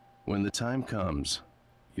 When the time comes,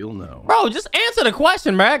 you'll know. Bro, just answer the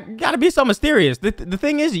question, bro. Gotta be so mysterious. The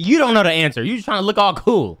thing is, you don't know the answer. You just trying to look all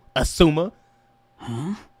cool. Asuma.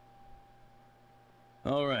 Huh?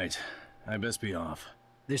 All right, I best be off.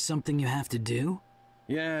 There's something you have to do?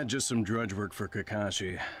 Yeah, just some drudge work for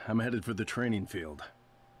Kakashi. I'm headed for the training field.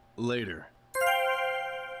 Later.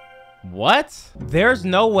 What? There's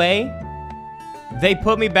no way they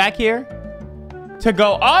put me back here to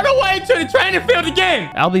go all the way to the training field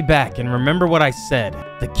again. I'll be back, and remember what I said.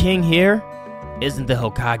 The king here isn't the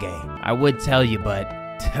Hokage. I would tell you, but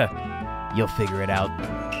you'll figure it out.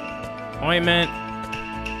 Ointment.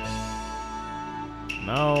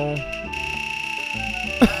 No.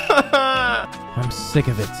 I'm sick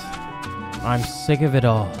of it. I'm sick of it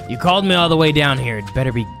all. You called me all the way down here. It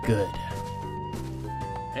better be good.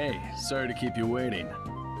 Hey, sorry to keep you waiting.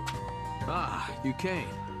 Ah, you came.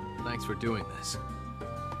 Thanks for doing this.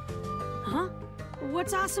 Huh?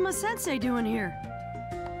 What's Asuma-sensei doing here?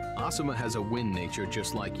 Asuma has a wind nature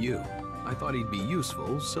just like you. I thought he'd be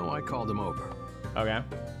useful, so I called him over. Okay.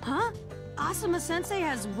 Huh? Asuma-sensei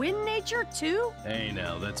has wind nature too? Hey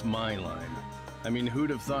now, that's my line. I mean, who'd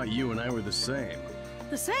have thought you and I were the same?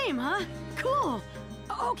 The same, huh? Cool.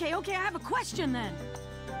 Okay, I have a question then.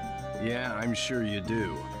 Yeah, I'm sure you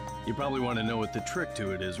do. You probably want to know what the trick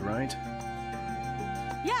to it is, right?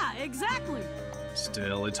 Yeah, exactly.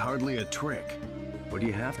 Still, it's hardly a trick. What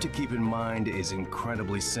you have to keep in mind is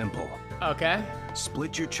incredibly simple. Okay.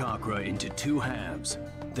 Split your chakra into 2 halves,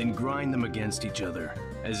 then grind them against each other,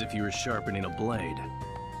 as if you were sharpening a blade.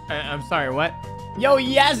 I'm sorry, what? Yo,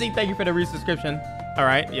 Yazzie, thank you for the resubscription. All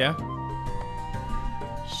right, yeah.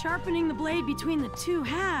 Sharpening the blade between the 2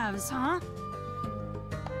 halves, huh?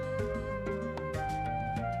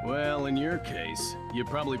 Well, in your case, you'd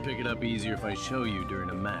probably pick it up easier if I show you during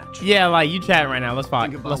a match. Yeah, like, you chatting right now. Let's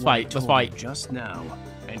fight. Let's fight. Let's fight. Just now,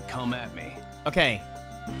 and come at me. Okay.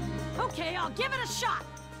 Okay, I'll give it a shot.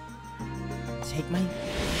 Take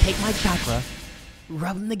my chakra,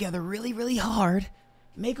 rub them together really, really hard,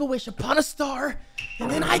 make a wish upon a star, and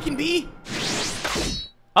then I can be...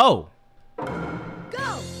 Oh. Go!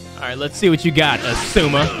 All right, let's see what you got,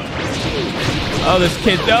 Asuma. Oh, this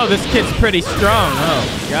kid's pretty strong.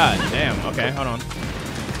 Oh, god damn. Okay, hold on.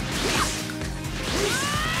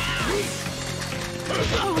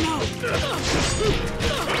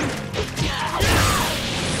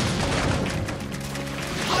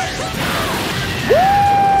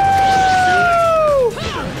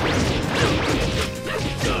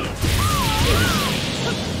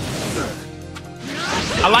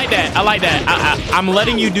 I like that. I like that. I'm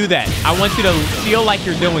letting you do that. I want you to feel like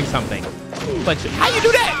you're doing something. But how you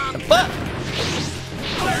do that? What?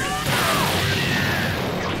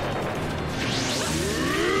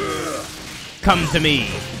 Come to me.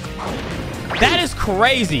 That is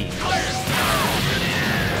crazy.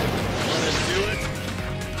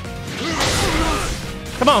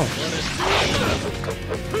 Come on.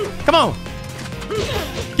 Come on.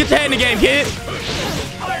 Get your head in the game, kid.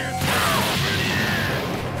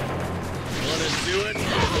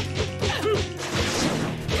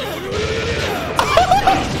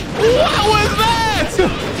 What was that?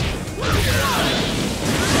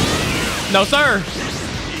 No, sir.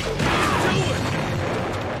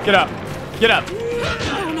 Get up. Get up.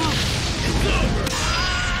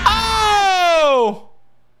 Oh!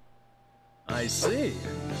 I see.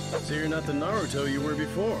 So you're not the Naruto you were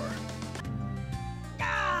before.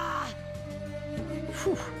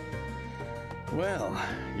 Whew. Well,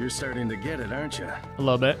 you're starting to get it, aren't you? A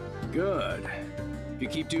little bit. Good. If you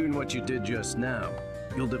keep doing what you did just now,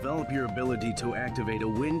 you'll develop your ability to activate a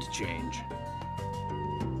wind change.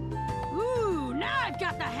 Ooh, now I've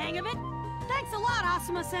got the hang of it. Thanks a lot,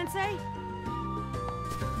 Asuma-sensei.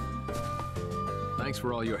 Thanks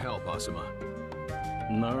for all your help, Asuma.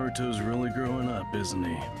 Naruto's really growing up, isn't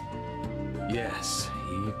he? Yes,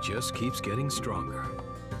 he just keeps getting stronger.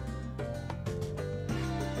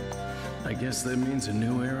 I guess that means a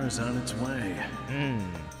new era's on its way.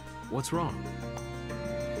 What's wrong?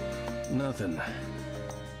 Nothing.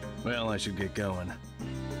 Well, I should get going.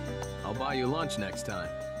 I'll buy you lunch next time,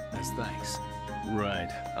 as thanks. Right,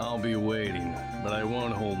 I'll be waiting, but I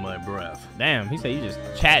won't hold my breath. Damn, he said you just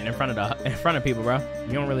chatting in front of people, bro.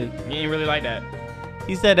 You ain't really like that.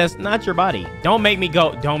 He said that's not your body. Don't make me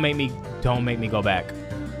go. Don't make me go back.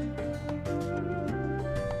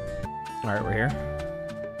 All right, we're here.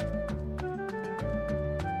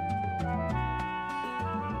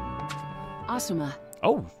 Asuma.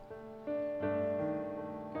 Oh.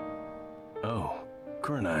 Oh,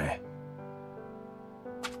 Kurenai.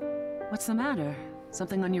 What's the matter?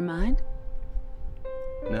 Something on your mind?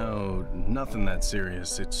 No, nothing that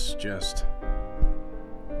serious. It's just...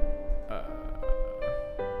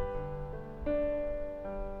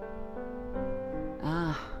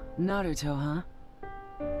 Naruto, huh?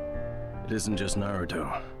 It isn't just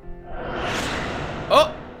Naruto.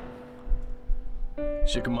 Oh!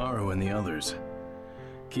 Shikamaru and the others.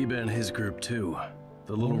 Kiba and his group too.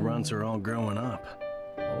 The little runts are all growing up.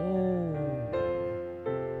 Oh.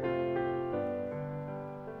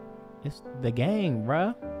 It's the gang,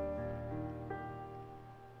 bruh.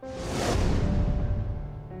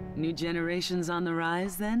 New generations on the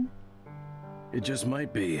rise, then? It just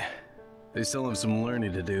might be. They still have some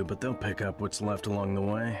learning to do, but they'll pick up what's left along the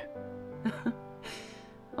way.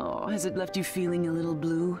 Oh, has it left you feeling a little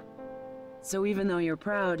blue? So even though you're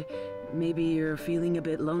proud, maybe you're feeling a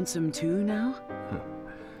bit lonesome too now?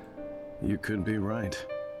 You could be right.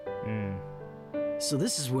 So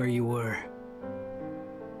this is where you were.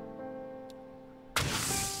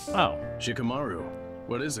 Oh. Shikamaru,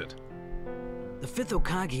 what is it? The 5th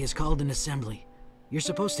Hokage has called an assembly. You're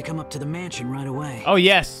supposed to come up to the mansion right away. Oh,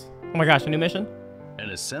 yes. Oh my gosh, a new mission?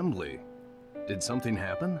 An assembly? Did something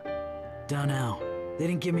happen? Don't know. They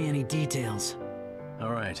didn't give me any details.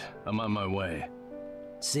 All right, I'm on my way.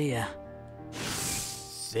 See ya.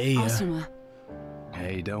 See ya. Asuma.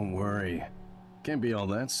 Hey, don't worry. Can't be all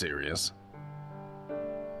that serious.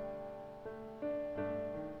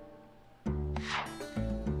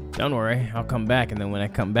 Don't worry, I'll come back, and then when I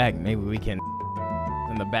come back, maybe we can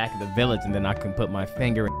in the back of the village, and then I can put my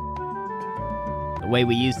finger in the way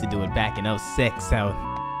we used to do it back in 06, so...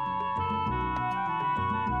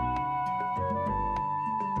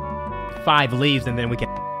 Five leaves, and then we can...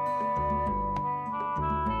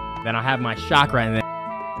 Then I'll have my chakra, and then...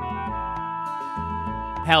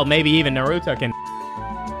 Hell, maybe even Naruto can...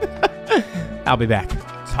 I'll be back.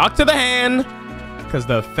 Talk to the hand, because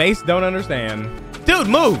the face don't understand. Dude,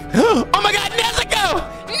 move! Oh my god, Nezuko!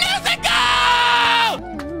 Nezuko!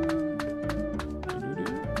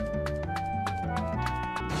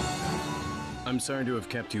 I'm sorry to have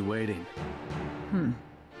kept you waiting.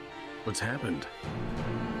 What's happened?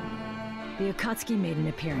 The Akatsuki made an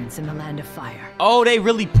appearance in the Land of Fire. Oh, they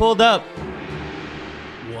really pulled up.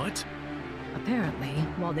 What? Apparently,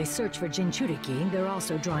 while they search for Jinchuriki, they're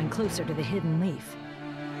also drawing closer to the hidden leaf.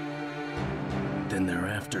 Then they're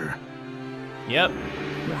after. Yep.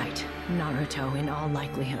 Right. Naruto, in all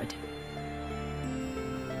likelihood.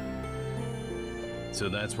 So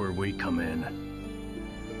that's where we come in.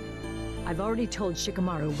 I've already told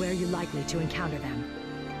Shikamaru where you're likely to encounter them.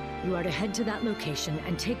 You are to head to that location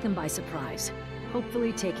and take them by surprise,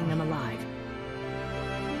 hopefully taking them alive.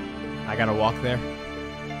 I gotta walk there.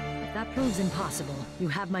 If that proves impossible, you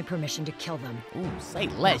have my permission to kill them. Ooh, say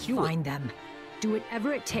less. Now find them. Do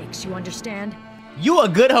whatever it takes, you understand? You a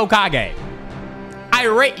good Hokage. I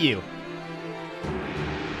rate you.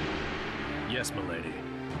 Yes, milady.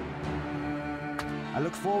 I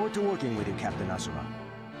look forward to working with you, Captain Asuma.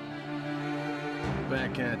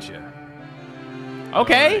 Back at you.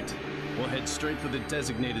 Okay. Right. We'll head straight for the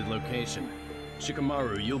designated location.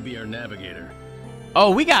 Shikamaru, you'll be our navigator.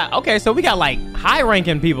 Oh, we got, okay, so we got like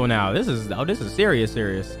high-ranking people now. This is serious.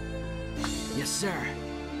 Yes, sir.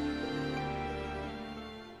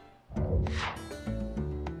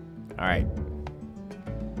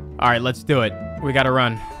 All right, let's do it. We gotta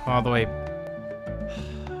run all the way.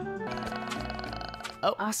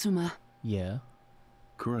 Oh, Asuma. Yeah.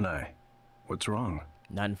 Kurenai, what's wrong?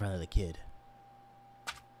 Not in front of the kid.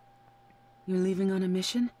 You're leaving on a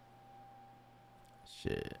mission?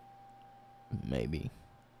 Shit. Maybe.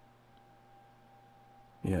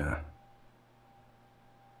 Yeah.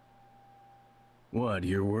 What,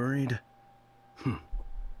 you're worried?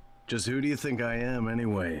 Just who do you think I am,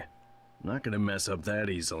 anyway? Not gonna mess up that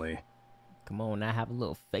easily. Come on, now have a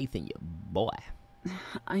little faith in you, boy.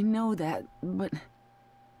 I know that, but...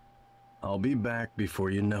 I'll be back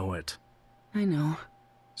before you know it. I know.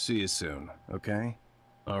 See you soon, okay?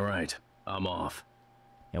 All right, I'm off.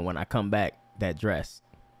 And when I come back, that dress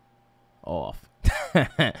off. I'll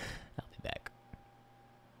be back.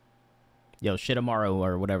 Yo, shit tomorrow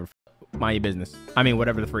or whatever. Mind your business. I mean,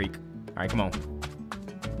 whatever the freak. All right, come on.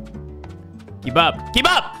 Keep up. Keep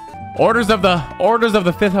up. Orders of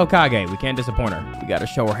the fifth Hokage. We can't disappoint her. We gotta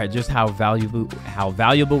show her just how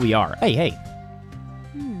valuable we are. Hey, hey.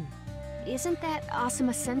 Isn't that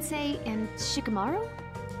Asuma Sensei and Shikamaru?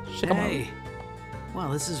 Hey. Well,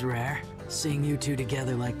 this is rare. Seeing you two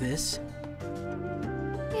together like this.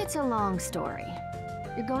 It's a long story.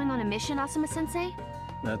 You're going on a mission, Asuma Sensei?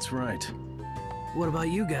 That's right. What about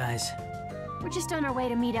you guys? We're just on our way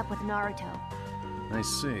to meet up with Naruto. I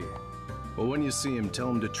see. Well, when you see him, tell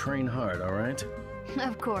him to train hard, all right?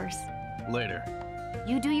 Of course. Later.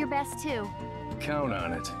 You do your best too. Count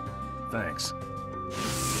on it. Thanks.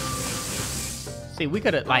 See, we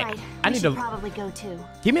could have like. Right, I need to probably go too.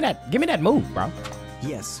 Give me that move, bro.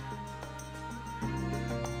 Yes.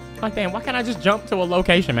 Like, damn, why can't I just jump to a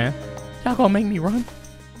location, man? Y'all gonna make me run?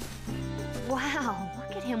 Wow,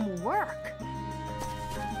 look at him work.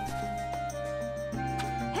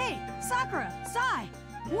 Hey, Sakura, Sai,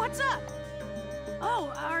 what's up?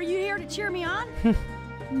 Oh, are you here to cheer me on?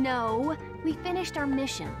 No, we finished our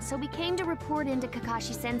mission, so we came to report in to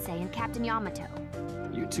Kakashi Sensei and Captain Yamato.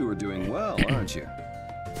 You two are doing well, aren't you?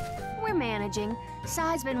 We're managing.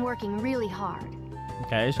 Sai's been working really hard.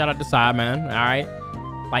 Okay, shout out to Sai, man. All right,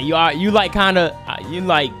 like you like kind of you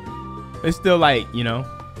like it's still like, you know,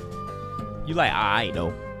 you like alright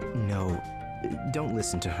though. No, don't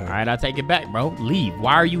listen to her. All right, I'll take it back, bro. Leave.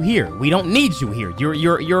 Why are you here? We don't need you here.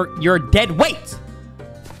 You're dead weight.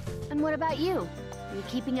 And what about you? Are you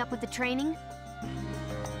keeping up with the training?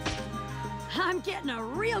 I'm getting a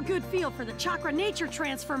real good feel for the chakra nature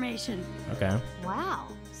transformation. Okay. Wow,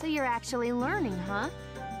 so you're actually learning, huh?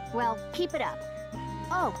 Well, keep it up.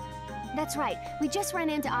 Oh, that's right. We just ran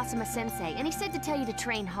into Asuma Sensei, and he said to tell you to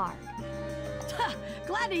train hard.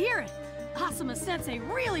 Glad to hear it. Asuma Sensei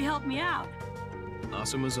really helped me out.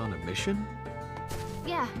 Asuma's on a mission?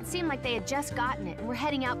 Yeah, it seemed like they had just gotten it, and were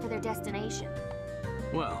heading out for their destination.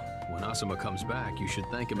 Well, when Asuma comes back, you should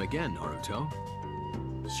thank him again, Naruto.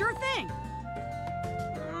 Sure thing.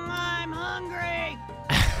 I'm hungry.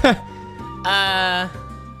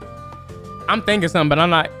 I'm thinking something, but I'm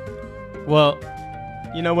not. Well,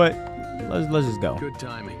 you know what? Let's just go. Good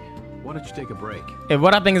timing. Why don't you take a break? If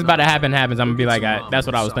what I think is about to happen happens, I'm gonna be like, that's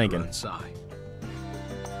what I was thinking.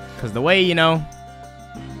 Cause the way, you know.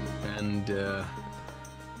 And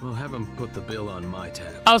we'll have him put the bill on my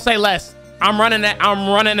tab. I'll say less. I'm running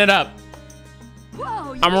it up.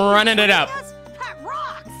 Whoa, I'm running it up. That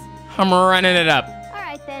rocks. I'm running it up. All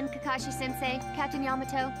right then, Kakashi Sensei, Captain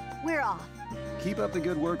Yamato, we're off. Keep up the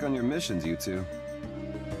good work on your missions, you two.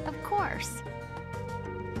 Of course.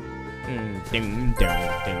 Ding, ding,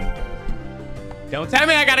 ding. Don't tell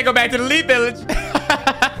me I gotta go back to the Leaf Village.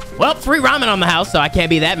 Well, free ramen on the house, so I can't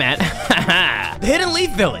be that mad. The Hidden Leaf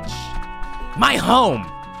Village. My home.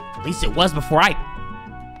 At least it was before I...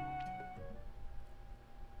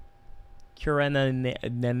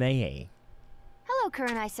 Kurenai. Hello,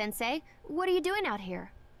 Kurenai Sensei. What are you doing out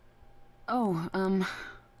here? Oh,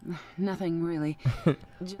 nothing really.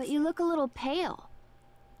 But you look a little pale.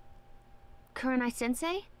 Kurenai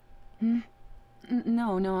Sensei?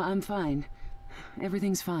 No, I'm fine.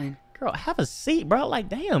 Everything's fine. Girl, have a seat, bro. Like,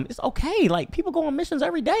 damn, it's okay. Like, people go on missions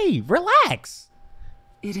every day. Relax.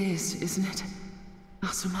 It is, isn't it,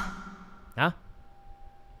 Asuma? Huh?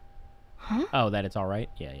 Huh? Oh, that it's all right?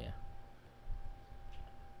 Yeah.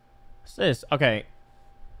 Sis, okay.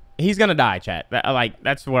 He's gonna die, chat.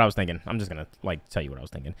 That's what I was thinking. I'm just gonna, tell you what I was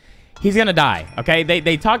thinking. He's gonna die, okay?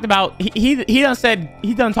 They talked about... He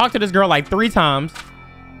done talked to this girl, 3 times.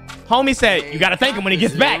 Homie said, you gotta thank him when he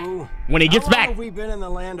gets back. When he gets back. How long have we been in the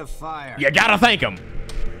land of fire? You gotta thank him.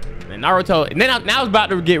 And Naruto, and then now it's about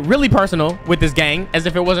to get really personal with this gang, as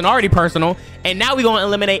if it wasn't already personal. And now we're gonna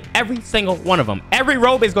eliminate every single one of them. Every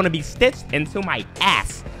robe is gonna be stitched into my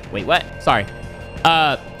ass. Wait, what? Sorry.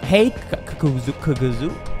 Hey,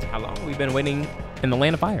 Kakuzu. How long have we been waiting in the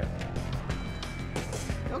land of fire?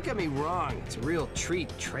 Don't get me wrong, it's a real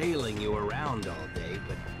treat trailing you around all day,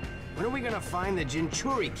 but when are we gonna find the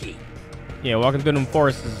Jinchuri key? Yeah, walking through them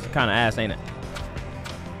forests is kind of ass, ain't it?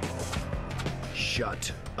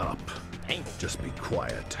 Shut up. Hey. Just be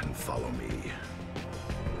quiet and follow me.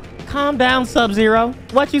 Calm down, Sub-Zero.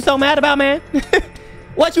 What you so mad about, man?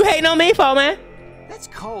 What you hating on me for, man? That's It's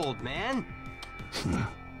cold, man.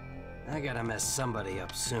 I gotta mess somebody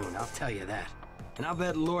up soon, I'll tell you that. And I'll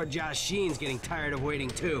bet Lord Josh Sheen's getting tired of waiting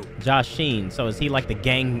too. Josh Sheen. So is he like the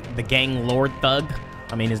gang lord thug?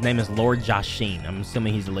 I mean, his name is Lord Josh Sheen. I'm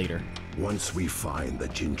assuming he's the leader. Once we find the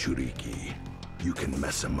Jinchuriki, you can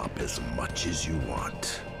mess him up as much as you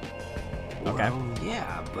want. Okay. Well,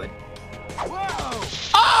 yeah, but... Whoa!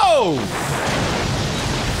 Oh!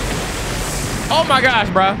 Oh my gosh,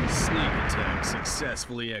 bro. Sneak attack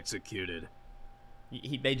successfully executed.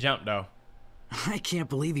 They jumped, though. I can't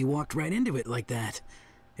believe he walked right into it like that.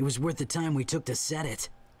 It was worth the time we took to set it.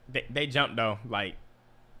 They jumped, though. Like...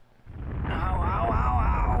 Ow, ow, ow,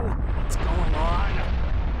 ow! What's going on?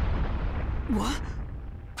 What?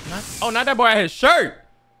 Not that boy had his shirt!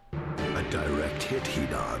 A direct hit,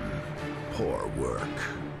 Hidan. Poor work.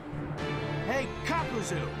 Hey,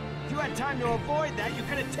 Kakuzu! If you had time to avoid that, you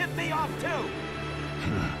could have tipped me off too!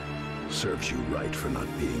 Serves you right for not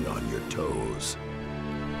being on your toes.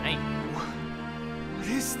 Hey. What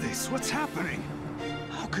is this? What's happening?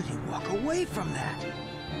 How could you walk away from that?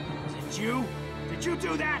 Did you? Did you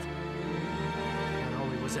do that? Not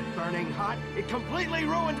only was it burning hot, it completely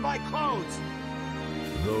ruined my clothes!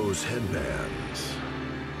 Those headbands.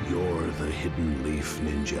 You're the Hidden Leaf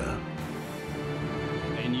Ninja.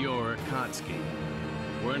 And you're Akatsuki.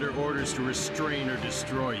 We're under orders to restrain or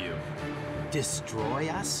destroy you. Destroy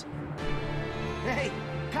us? Hey,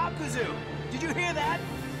 Kakuzu! Did you hear that?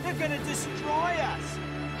 They're gonna destroy us!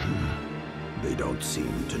 They don't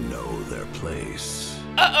seem to know their place.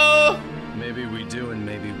 Uh-oh! Maybe we do and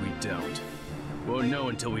maybe we don't. Won't know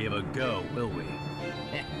until we have a go, will we?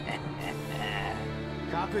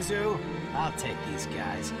 Kakuzu, I'll take these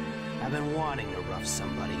guys. I've been wanting to rough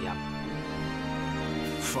somebody up.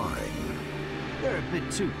 Fine. They're a bit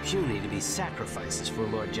too puny to be sacrifices for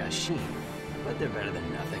Lord Jashin, but they're better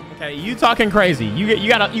than nothing. Okay, you talking crazy. You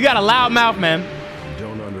got a loud mouth, man.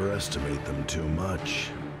 Don't underestimate them too much.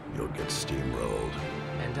 You'll get steamrolled.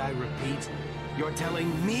 And I repeat, you're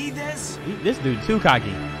telling me this? This dude too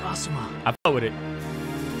cocky. Asuma. I fuck with it.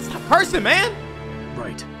 Stop cursing, man.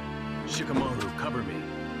 Right. Shikamaru, cover me.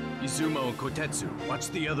 Izumo and Kotetsu, watch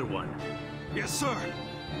the other one. Yes, sir.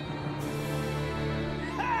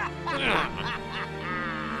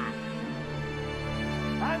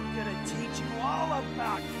 I'm gonna teach you all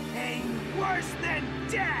about pain worse than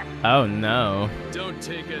death! Oh no. Don't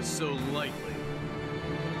take us so lightly.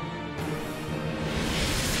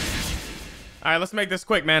 Alright, let's make this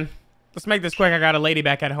quick, man. Let's make this quick. I got a lady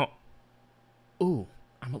back at home. Ooh,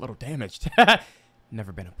 I'm a little damaged.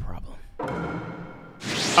 Never been a problem.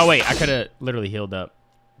 Oh wait, I could have literally healed up.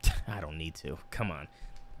 I don't need to. Come on.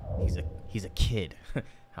 He's a kid.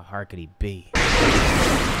 How hard could he be?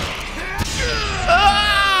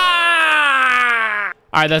 Ah!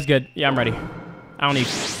 All right, that's good. Yeah, I'm ready. I don't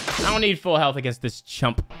need full health against this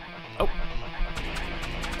chump. Oh.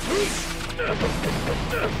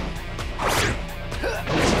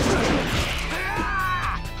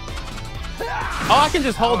 Oh, I can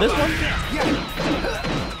just hold this one?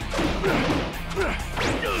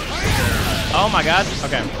 Oh my god.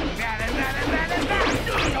 Okay.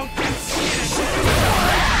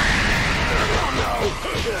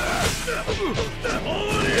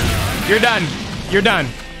 You're done. You're done.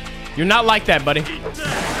 You're not like that, buddy.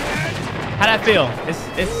 How'd that feel? It's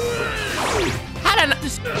how'd I not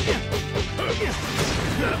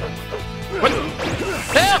what?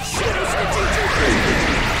 Help!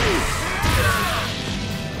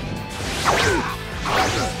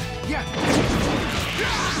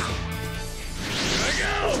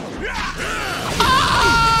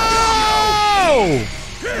 Oh!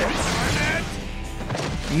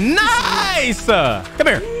 Nice! Come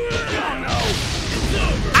here.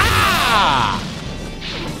 Ah!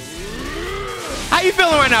 How you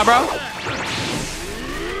feeling right now, bro?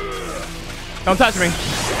 Don't touch me.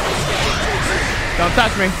 Don't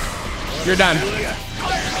touch me. You're done.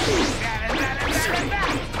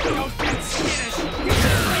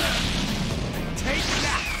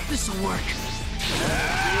 This'll work.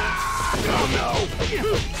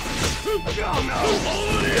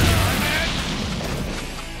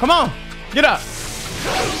 Come on. Get up.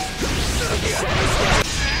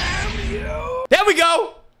 There we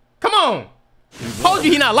go. Come on. Told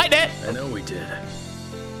you he not like that. I know we did.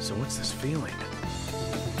 So what's this feeling?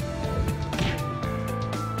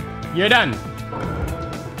 You're done.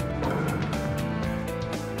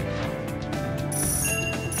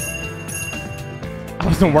 I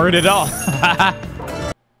wasn't worried at all.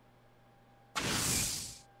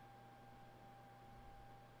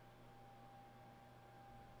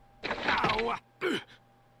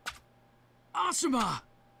 Asuma!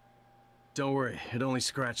 Don't worry, it only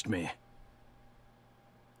scratched me.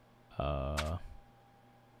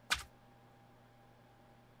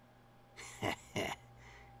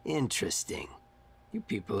 Interesting. You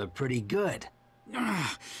people are pretty good.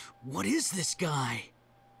 What is this guy?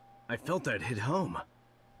 I felt that hit home.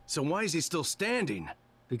 So why is he still standing?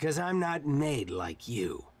 Because I'm not made like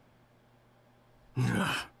you.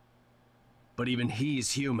 But even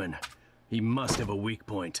he's human. He must have a weak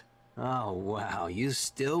point. Oh, wow. You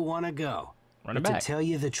still want to go? Run it But back. to tell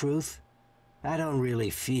you the truth, I don't really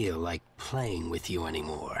feel like playing with you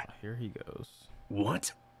anymore. Here he goes.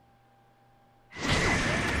 What?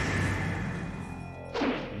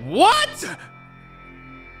 What?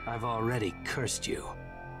 I've already cursed you.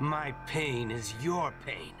 My pain is your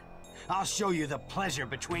pain. I'll show you the pleasure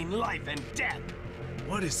between life and death.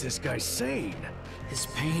 What is this guy saying? His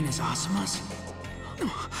pain is Asuma's?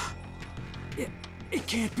 It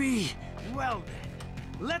can't be. Well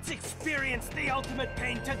then, let's experience the ultimate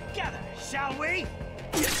pain together, shall we?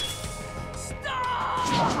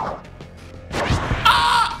 Stop!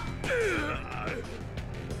 Ah!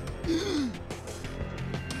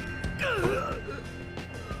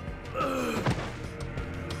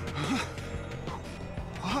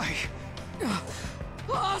 Why?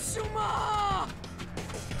 Asuma!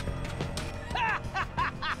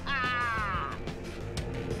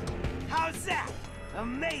 How's that?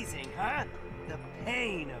 Amazing, huh? The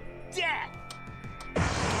pain of death!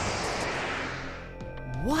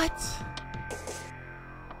 What?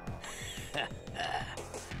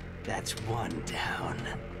 That's one down.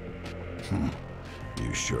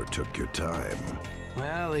 You sure took your time.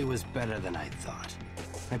 Well, he was better than I thought.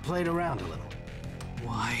 I played around a little.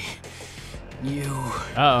 Why? You...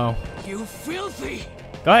 Uh-oh. You filthy!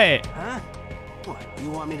 Go ahead. Huh? What, you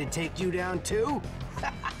want me to take you down too?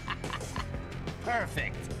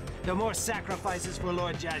 Perfect. The more sacrifices for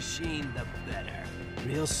Lord Jashin, the better.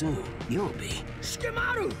 Real soon, you'll be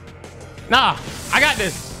Shikimaru! Nah, I got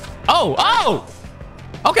this. Oh, oh!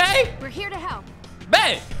 Okay, We're here to help.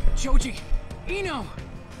 bet. Choji! Ino!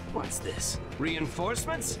 What's this?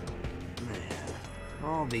 Reinforcements? Man,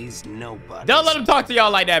 all these nobodies. Don't let him talk to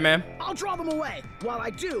y'all like that, man. I'll draw them away. While I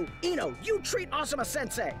do, Ino, you treat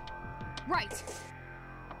Asuma-sensei. Right.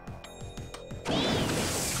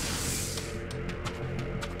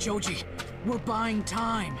 Choji, we're buying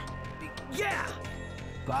time. Yeah!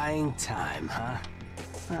 Buying time, huh?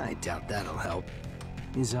 I doubt that'll help.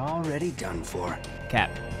 He's already done for.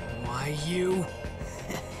 Cap. Why you?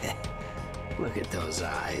 Look at those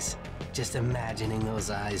eyes. Just imagining those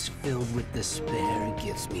eyes filled with despair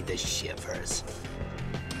gives me the shivers.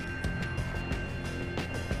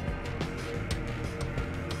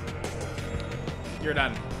 You're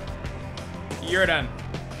done. You're done.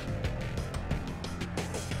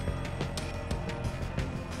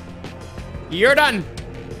 You're done.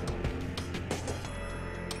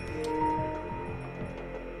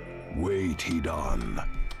 Wait, Hidan.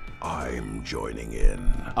 I'm joining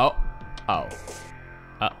in. Oh. Oh.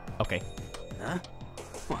 Okay. Huh?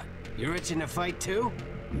 What? You're itching to fight too?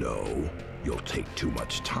 No, you'll take too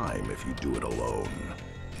much time if you do it alone.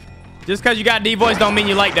 Just because you got D voice don't mean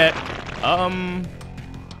you like that.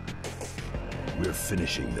 We're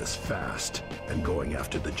finishing this fast and going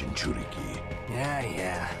after the Jinchuriki.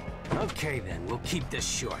 Yeah. Okay then, we'll keep this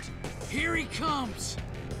short. Here he comes!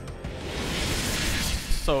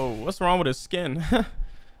 So, what's wrong with his skin?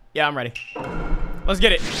 Yeah, I'm ready. Let's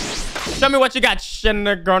get it. Show me what you got,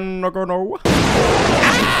 Shinigami.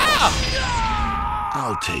 Ah!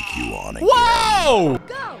 I'll take you on again. Whoa!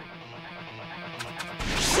 Go!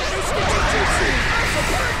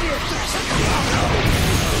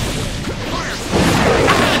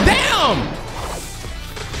 Damn!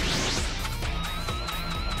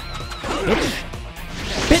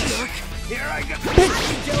 Bitch! Here I go!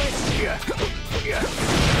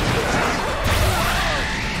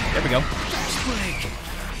 There we go.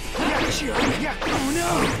 Oh no!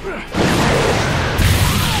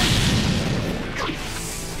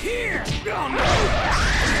 Here! Oh no!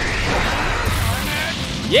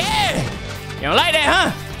 Yeah! You don't like that, huh?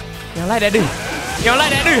 You don't like that, dude? You don't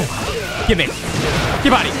like that, dude? Give me.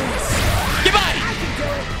 Get body. Get body.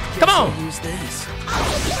 Come on. Use this. I'll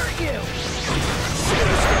support you!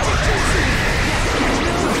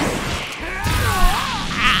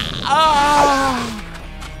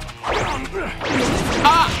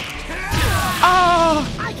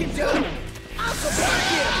 I can do it! I'll support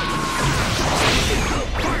you!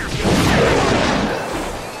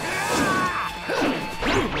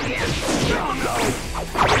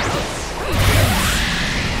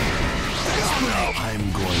 I'm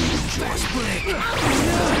going to join.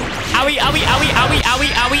 Owie, owie, owie, owie,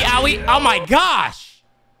 owie, owie, owie. Oh my gosh.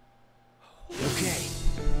 Okay,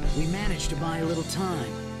 we managed to buy a little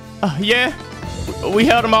time. Yeah, we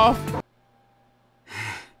held him off.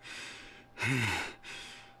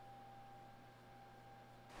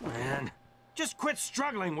 Man, just quit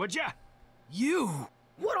struggling, would ya? You!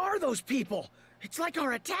 What are those people? It's like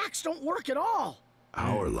our attacks don't work at all.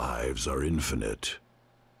 Our lives are infinite,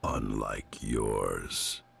 unlike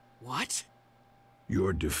yours. What?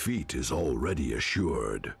 Your defeat is already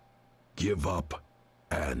assured. Give up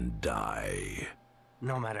and die.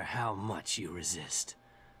 No matter how much you resist,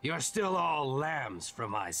 you're still all lambs for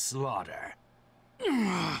my slaughter.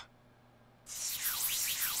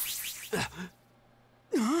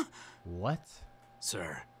 What?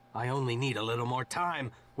 Sir, I only need a little more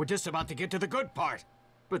time. We're just about to get to the good part.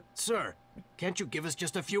 But, sir, can't you give us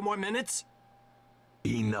just a few more minutes?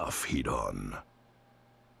 Enough, Hidon.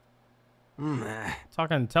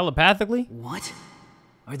 Talking telepathically? What?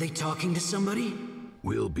 Are they talking to somebody?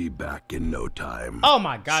 We'll be back in no time. Oh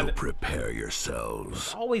my god. So prepare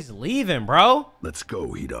yourselves. Always leaving, bro. Let's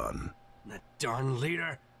go, Hidon. That darn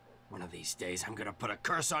leader. One of these days, I'm gonna put a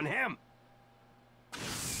curse on him.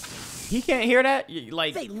 He can't hear that?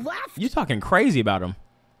 Like, they left? You talking crazy about him.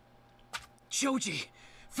 Choji,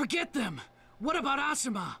 forget them. What about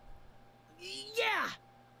Asuma? Yeah.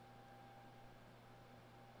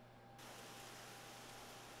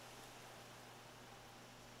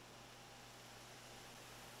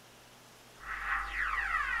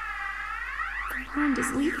 The wand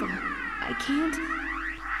is lethal. I can't...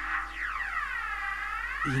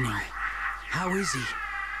 Ino, how is he?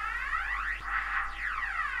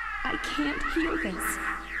 I can't heal this.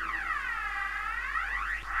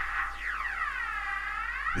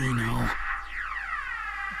 Ino.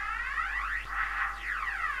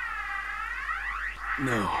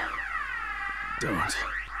 No. Don't.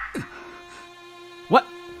 What?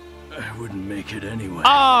 I wouldn't make it anyway.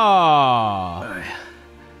 Oh.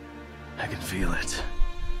 I can feel it.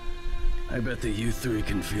 I bet that you three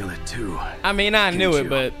can feel it too. I mean, I knew it,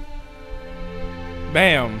 but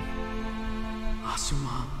bam.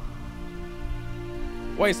 Asuma.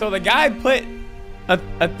 Wait, so the guy put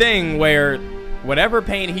a thing where whatever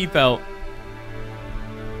pain he felt,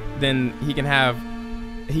 then he can have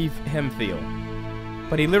him feel.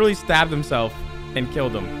 But he literally stabbed himself and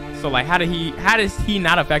killed him. So like, how is he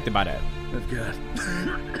not affected by that? I've got.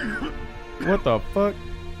 What the fuck?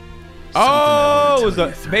 Oh, it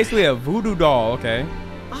was basically a voodoo doll. Okay.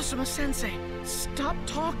 Asuma Sensei, stop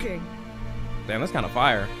talking. Damn, that's kind of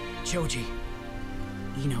fire. Choji.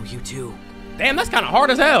 Ino, you too. Damn, that's kind of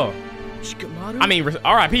hard as hell. Shikamaru? I mean,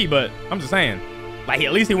 R.I.P., but I'm just saying. Like,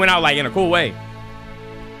 at least he went out like in a cool way.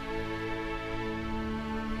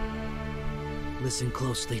 Listen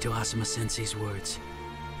closely to Asuma Sensei's words.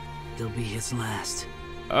 They'll be his last.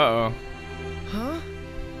 Uh-oh. Huh?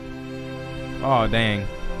 Oh, dang.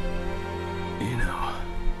 Ino.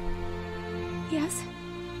 Yes?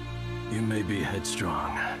 You may be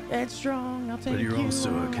headstrong. Headstrong, I'll take you. But you're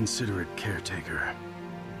also a considerate caretaker.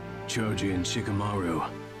 Choji and Shikamaru.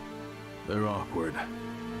 They're awkward.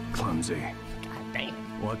 Clumsy. God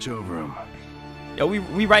damn. Watch over them. Yo,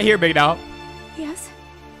 we right here, big dog. Yes?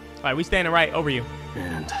 All right, we standing right over you.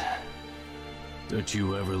 And don't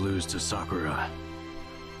you ever lose to Sakura.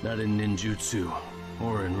 Not in ninjutsu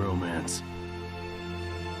or in romance.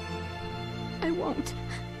 I won't.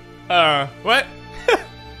 What?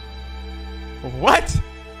 What?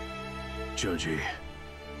 Choji.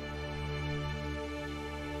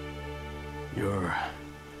 You're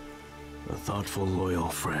a thoughtful, loyal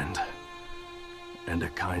friend. And a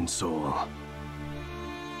kind soul.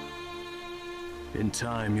 In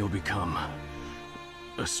time, you'll become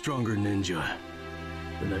a stronger ninja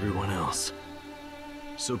than everyone else.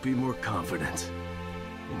 So be more confident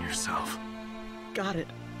in yourself. Got it.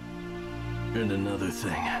 And another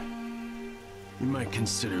thing. You might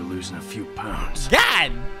consider losing a few pounds.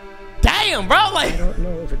 God damn, bro. Like, I don't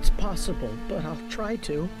know if it's possible, but I'll try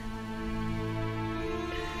to.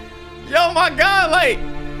 Yo, my God, like,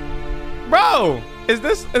 bro, is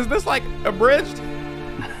this like abridged?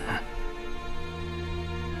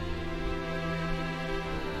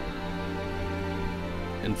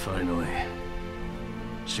 And finally,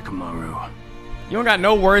 Shikamaru. You don't got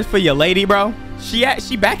no words for your lady, bro? She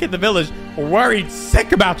back at the village, worried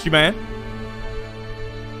sick about you, man.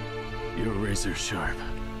 You're razor sharp,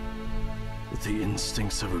 with the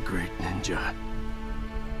instincts of a great ninja.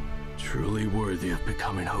 Truly worthy of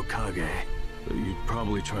becoming Hokage, though you'd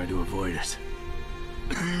probably try to avoid it.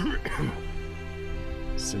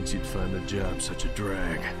 Since you'd find the job such a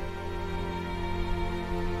drag.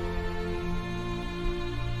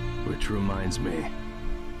 Which reminds me,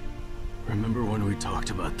 Remember when we talked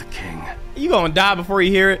about the king? You gonna die before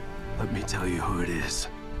you hear it? Let me tell you who it is.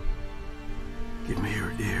 Give me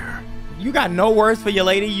your ear. You got no words for your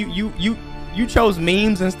lady? You chose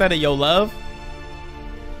memes instead of your love?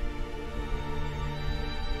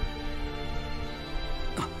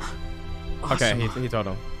 Okay, he told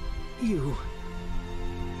him. You...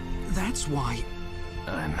 That's why...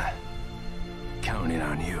 I'm counting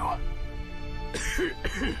on you.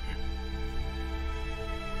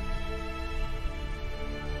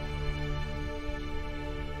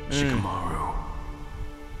 Shikamaru,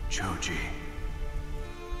 Choji,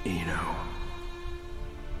 Ino.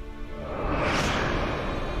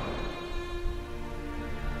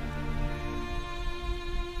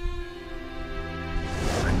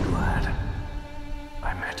 I'm glad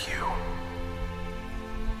I met you.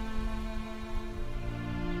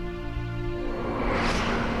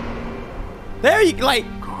 There you like.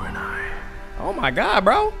 Oh my God,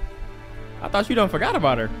 bro! I thought you done forgot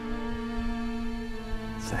about her.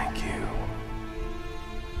 Thank you.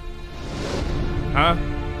 Huh?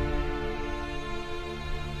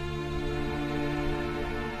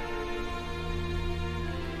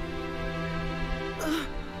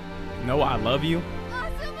 No, I love you.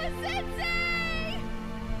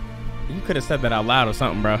 You could have said that out loud or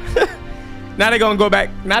something, bro. Now they're gonna go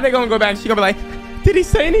back. Now they're gonna go back. She's gonna be like, "Did he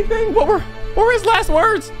say anything? What were his last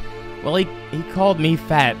words?" Well, he called me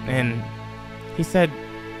fat, and he said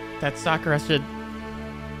that Sakura should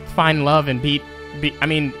find love and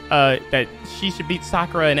that she should beat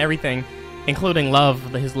Sakura and everything, including love,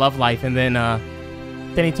 his love life. And then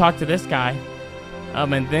he talked to this guy,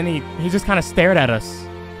 and then he just kind of stared at us.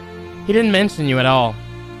 He didn't mention you at all,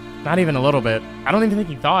 not even a little bit. I don't even think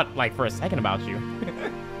he thought like for a second about you.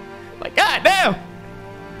 Like, God damn.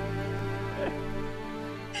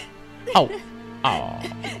 Oh.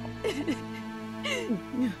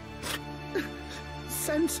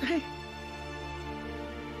 Sensei.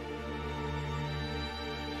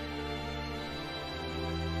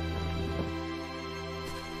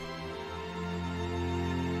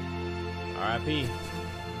 R.I.P.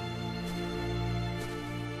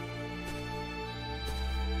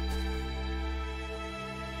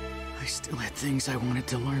 I still had things I wanted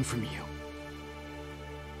to learn from you.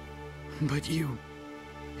 But you're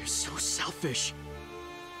so selfish.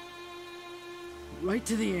 Right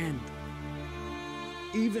to the end.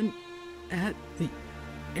 Even at the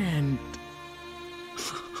end.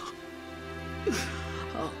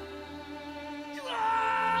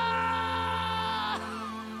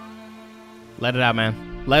 Let it out,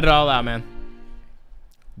 man. Let it all out, man.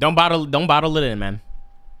 Don't bottle it in, man.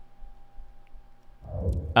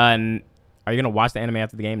 Are you gonna watch the anime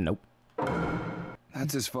after the game? Nope.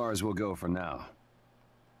 That's as far as we'll go for now.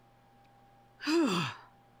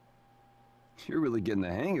 You're really getting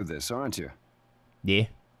the hang of this, aren't you? Yeah.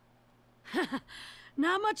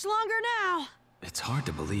 Not much longer now. It's hard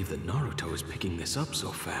to believe that Naruto is picking this up so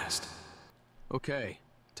fast. Okay,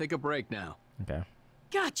 take a break now. Okay.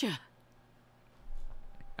 Gotcha.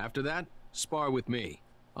 After that, spar with me.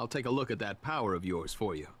 I'll take a look at that power of yours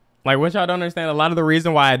for you. Like, what y'all don't understand, a lot of the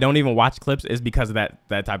reason why I don't even watch clips is because of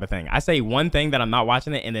that type of thing. I say one thing that I'm not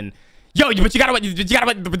watching it, and then, yo, but you don't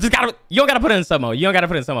gotta put it in sub mode. You don't gotta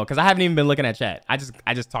put it in sub mode, because I haven't even been looking at chat. I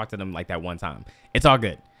just talked to them like that one time. It's all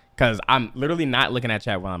good, because I'm literally not looking at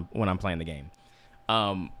chat when I'm playing the game.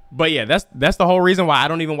 But yeah, that's the whole reason why I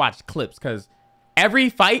don't even watch clips, because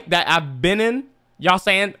every fight that I've been in, y'all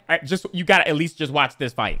saying, you gotta at least just watch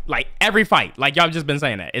this fight. Like, every fight. Like, y'all just been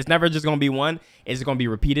saying that. It's never just gonna be one. It's gonna be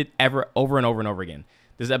repeated over and over and over again.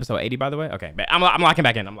 This is episode 80, by the way? Okay, but I'm locking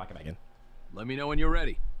back in. I'm locking back in. Let me know when you're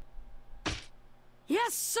ready.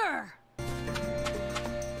 Yes, sir.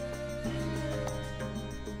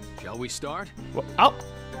 Shall we start? Well,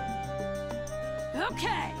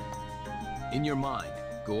 Okay. In your mind,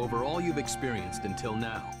 go over all you've experienced until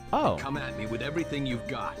now. Oh. Come at me with everything you've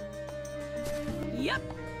got. Yep.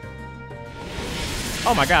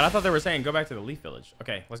 Oh my God, I thought they were saying go back to the Leaf Village.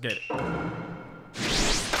 Okay, let's get it.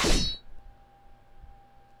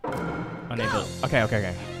 Unable.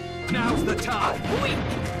 Okay. Now's the time.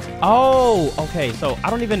 Oh, okay, so I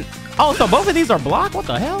don't even... Oh, so both of these are blocked? What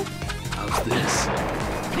the hell? How's this?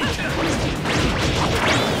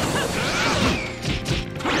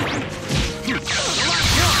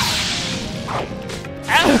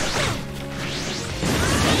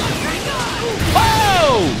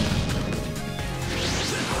 Whoa!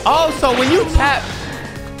 Oh, so when you tap...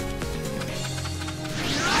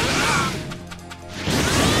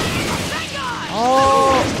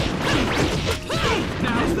 Oh!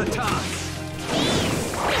 Now's the time.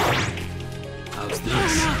 How's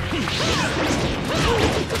this?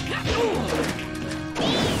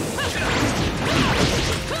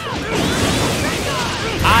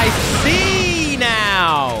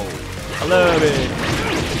 love it.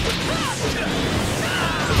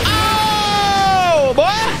 Oh, boy.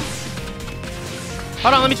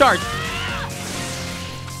 Hold on, let me charge.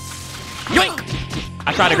 Yoink!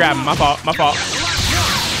 I tried to grab him. My fault. My fault.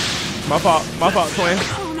 My fault. My fault, twin.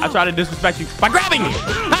 I tried to disrespect you by grabbing you.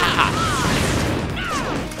 Ha!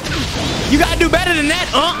 You gotta do better than that,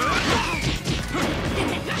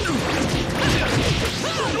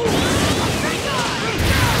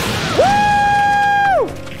 Woo!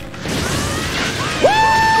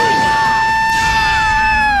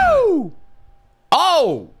 Woo!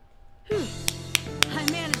 Oh! I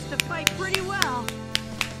managed to fight pretty well.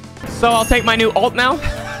 So I'll take my new ult now.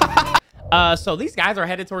 So these guys are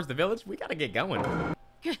headed towards the village. We gotta get going.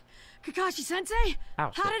 Kakashi-sensei? How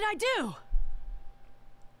did I do?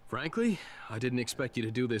 Frankly, I didn't expect you to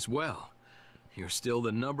do this well. You're still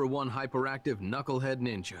the #1 hyperactive knucklehead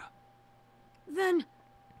ninja. Then,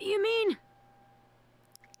 you mean?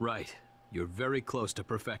 Right. You're very close to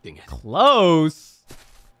perfecting it. Close?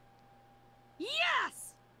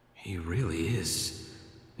 Yes! He really is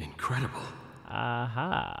incredible.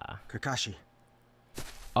 Aha. Kakashi.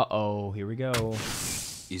 Uh-oh, here we go.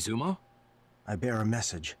 Izumo? I bear a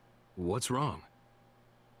message. What's wrong?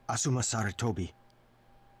 Asuma Saratobi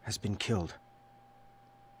has been killed.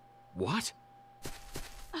 What?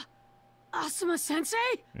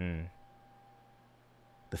 Asuma-sensei?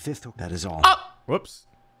 The 5th, that is all. Oh! Whoops.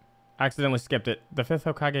 I accidentally skipped it. The 5th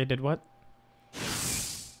Hokage did what?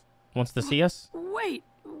 Wants to see us? Wait,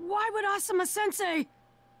 why would Asuma-sensei?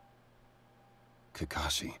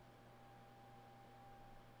 Kakashi.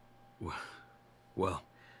 Well,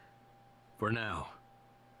 for now,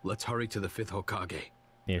 let's hurry to the 5th Hokage.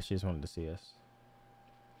 Yeah, she just wanted to see us.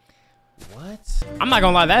 What? I'm not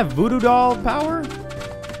gonna lie, that voodoo doll power?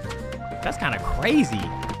 That's kind of crazy.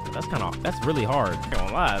 That's really hard. I'm not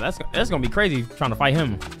gonna lie, that's gonna be crazy trying to fight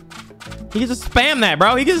him. He can just spam that,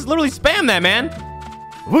 bro. He can just literally spam that, man.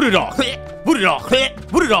 Voodoo doll, click. Voodoo doll, click.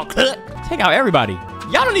 Voodoo doll, click. Take out everybody.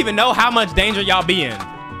 Y'all don't even know how much danger y'all be in.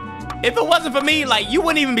 If it wasn't for me, like, you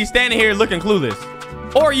wouldn't even be standing here looking clueless.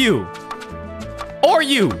 Or you. Or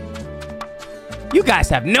you. You guys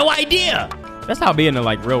have no idea. That's how it be in the,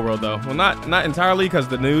 like, real world, though. Well, not entirely, because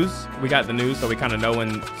the news. We got the news, so we kind of know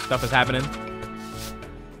when stuff is happening.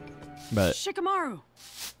 But Shikamaru.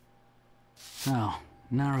 Oh,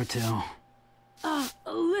 Naruto.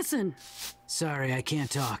 Listen. Sorry, I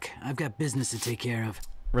can't talk. I've got business to take care of.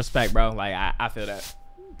 respect, bro. Like, I feel that.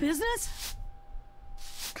 Business?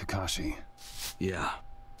 Kakashi. Yeah.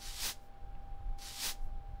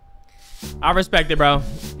 I respect it, bro.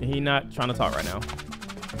 He not trying to talk right now.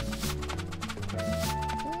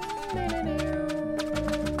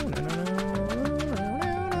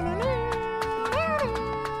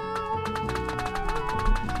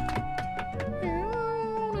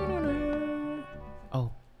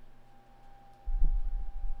 Oh.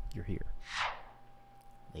 You're here.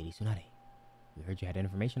 Lady Tsunade, we heard you had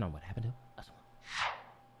information on what happened to Asuma.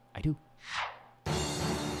 I do.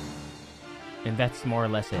 And that's more or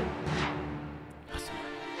less it.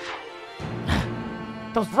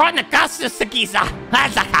 Those rotten Akatsuki's. How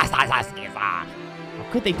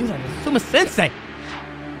could they do that? Asuma Sensei.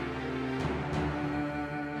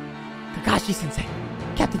 Kakashi Sensei.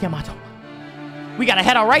 Captain Yamato. We gotta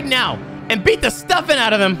head out right now and beat the stuffing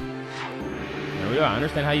out of them. There we go. I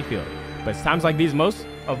understand how you feel. But it's times like these most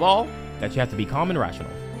of all that you have to be calm and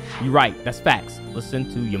rational. You're right. That's facts. Listen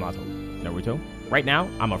to Yamato. Naruto. Right now,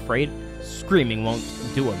 I'm afraid screaming won't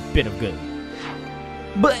do a bit of good.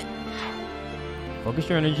 But focus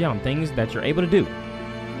your energy on things that you're able to do.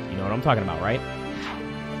 You know what I'm talking about, right?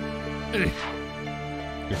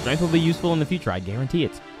 Your strength will be useful in the future, I guarantee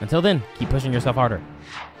it. Until then, keep pushing yourself harder.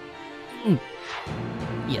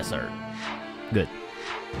 Yes, sir. Good.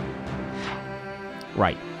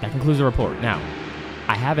 Right, that concludes the report. Now,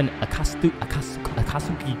 I have an Akatsuki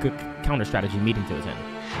counter strategy meeting to attend.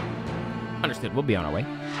 Understood, we'll be on our way.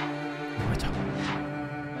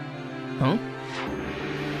 Huh?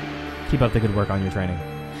 Keep up the good work on your training.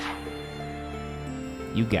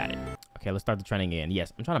 You got it. Okay, let's start the training again.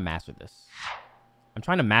 Yes, I'm trying to master this. I'm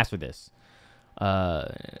trying to master this. Take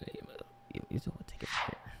it from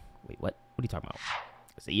here. Wait, what? What are you talking about?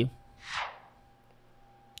 See you?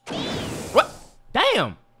 What?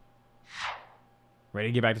 Damn! Ready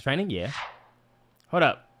to get back to training? Yeah. Hold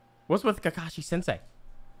up. What's with Kakashi Sensei?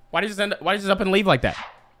 Why did you just up and leave like that?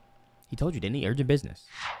 He told you, didn't he? Urgent business.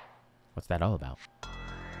 What's that all about?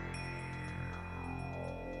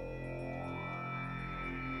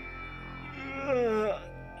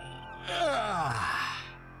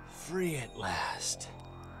 Free at last.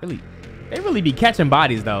 Really? They really be catching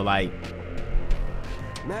bodies though, like.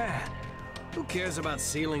 Man, Who cares about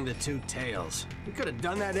sealing the two tails? We could have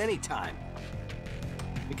done that any time.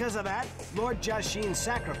 Because of that, Lord Jashin's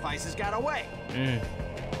sacrifices got away.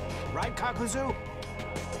 Right, Kakuzu?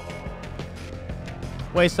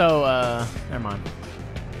 Wait, so, never mind.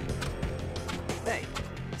 Hey,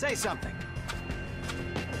 say something.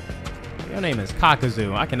 Your name is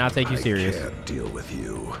Kakuzu. I cannot take you serious. I can't deal with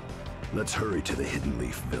you. Let's hurry to the Hidden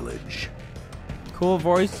Leaf Village. Cool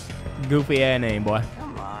voice, goofy ass name, boy.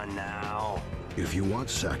 Come on now. If you want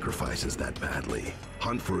sacrifices that badly,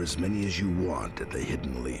 hunt for as many as you want at the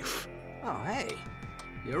Hidden Leaf. Oh, hey,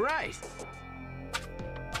 you're right.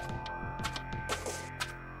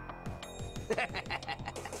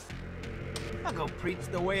 I'll go preach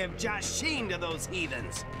the way of Jashin to those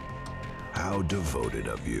heathens. How devoted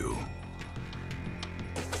of you.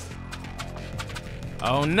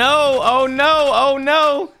 Oh no, oh no, oh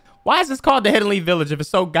no. Why is this called the Hidden Leaf Village if it's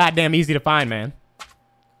so goddamn easy to find, man?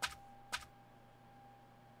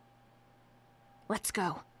 Let's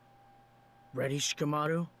go. Ready,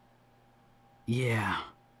 Shikamaru? Yeah.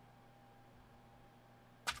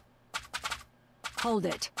 Hold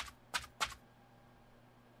it.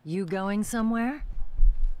 You going somewhere?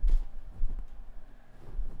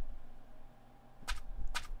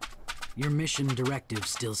 Your mission directive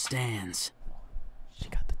still stands. She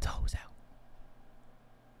got the toes out.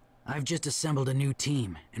 I've just assembled a new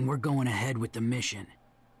team, and we're going ahead with the mission.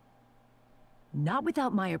 Not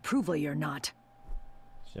without my approval, you're not.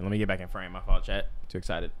 Shit, let me get back in frame. My fault, chat. Too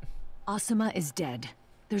excited. Asuma is dead.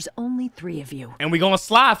 There's only 3 of you. And we gonna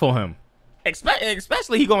slide for him.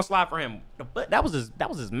 Especially he gonna slide for him. But that was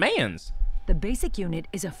his man's. The basic unit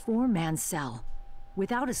is a 4-man cell.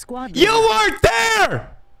 Without a squad leader. You weren't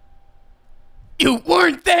there! You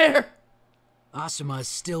weren't there! Asuma is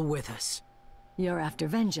still with us. You're after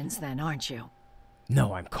vengeance then, aren't you?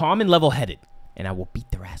 No, I'm calm and level-headed, and I will beat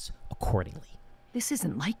their ass accordingly. This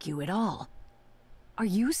isn't like you at all. Are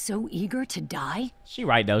you so eager to die? She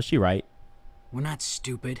right, though. She right. We're not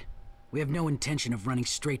stupid. We have no intention of running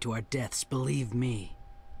straight to our deaths, believe me.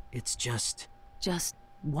 It's just... Just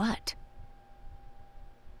what?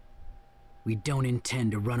 We don't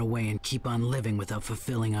intend to run away and keep on living without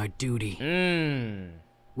fulfilling our duty.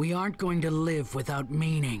 We aren't going to live without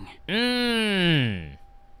meaning.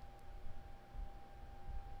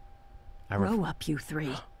 Grow up, you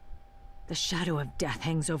 3. The shadow of death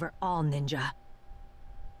hangs over all ninja.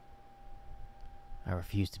 I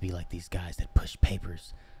refuse to be like these guys that push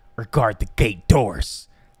papers or guard the gate doors.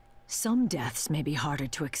 Some deaths may be harder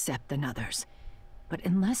to accept than others, but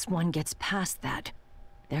unless one gets past that,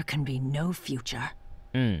 there can be no future.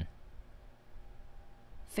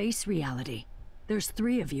 Face reality. There's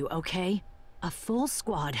 3 of you, okay? A full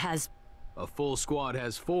squad has... A full squad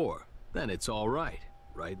has 4. Then it's all right.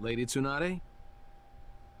 Right, Lady Tsunade?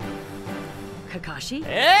 Kakashi?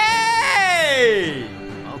 Hey!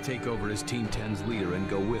 I'll take over as Team 10's leader and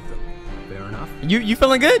go with them. Fair enough? You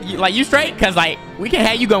feeling good? You straight? Cause like, we can't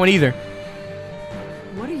have you going either.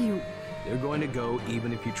 What are you... They're going to go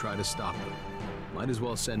even if you try to stop them. Might as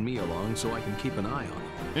well send me along so I can keep an eye on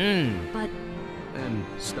them. But... And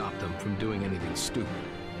stop them from doing anything stupid.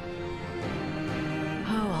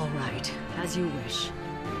 Oh, all right. As you wish.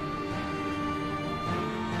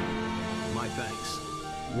 My thanks.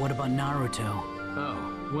 What about Naruto? Oh,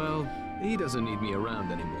 well, he doesn't need me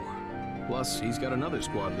around anymore. Plus, he's got another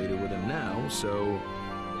squad leader with him now, so...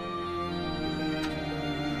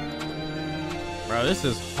 Bro, this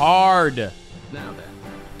is hard. Now then,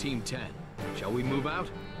 Team 10. Shall we move out?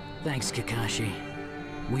 Thanks, Kakashi.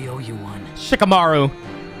 We owe you one. Shikamaru.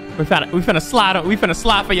 We finna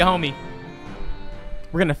slide for your homie.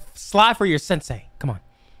 We're gonna slide for your sensei. Come on.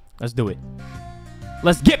 Let's do it.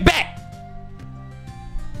 Let's get back.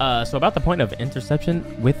 So about the point of interception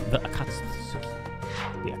with the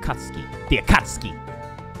Akatsuki.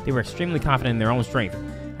 They were extremely confident in their own strength.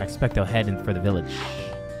 I expect they'll head in for the village.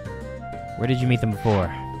 Where did you meet them before?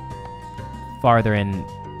 Farther in,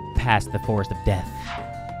 past the forest of death.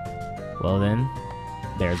 Well then,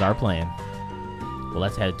 there's our plan. Well,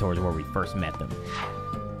 let's head towards where we first met them.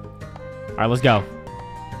 All right, let's go.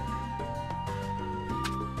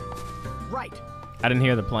 Right. I didn't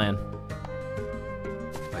hear the plan.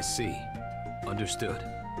 I see. Understood.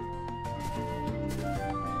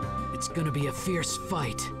 It's gonna be a fierce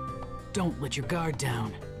fight. Don't let your guard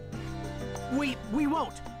down. We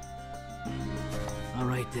won't. All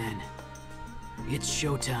right then. It's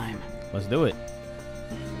showtime. Let's do it.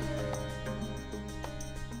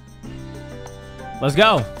 Let's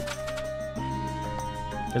go.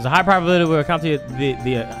 There's a high probability we'll come to the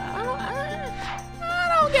I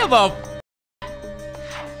don't give a...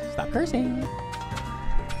 Stop cursing.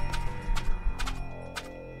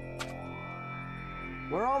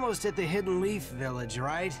 almost at the Hidden Leaf Village,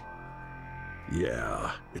 right?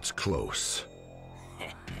 Yeah, it's close.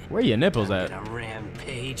 Where your nipples at? I'm gonna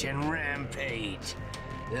rampage and rampage.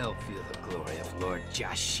 They'll feel the glory of Lord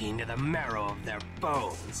Jashin to the marrow of their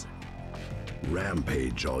bones.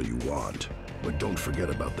 Rampage all you want, but don't forget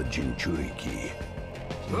about the Jinchuriki.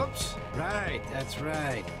 Oops, right, that's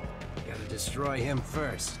right. Gotta destroy him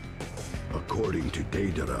first. According to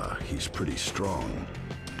Deidara, he's pretty strong.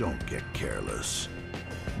 Don't get careless.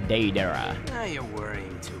 Deidara. Now you're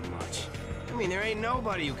worrying too much. I mean, there ain't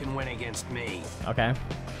nobody who can win against me. Okay.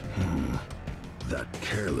 That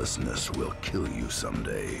carelessness will kill you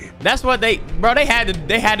someday. That's what they had to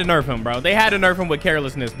nerf him, bro. They had to nerf him with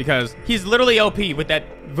carelessness because he's literally OP with that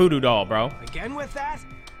voodoo doll, bro. Again with that?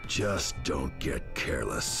 Just don't get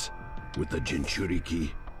careless with the Jinchuriki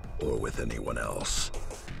or with anyone else.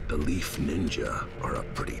 The Leaf Ninja are a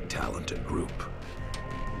pretty talented group.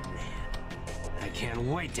 I can't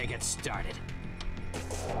wait to get started.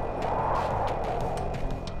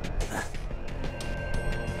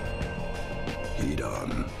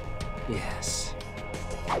 Hidan. Yes.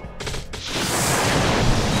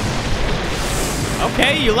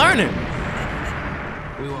 Okay, you learning.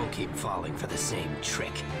 We won't keep falling for the same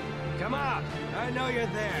trick. Come on, I know you're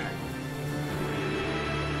there.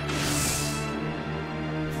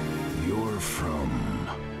 You're from...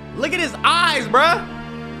 Look at his eyes, bruh.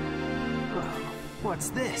 Oh, what's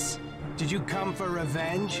this? Did you come for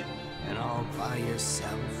revenge? And all by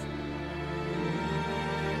yourself?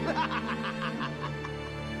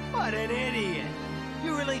 What an idiot!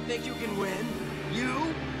 You really think you can win?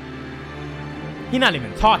 You? He's not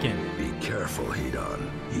even talking. Be careful, Hidan.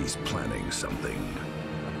 He's planning something.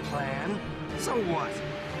 A plan? So what?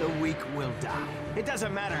 The weak will die. It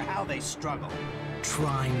doesn't matter how they struggle.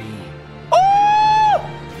 Try me. Oh!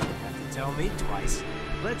 Have to tell me twice.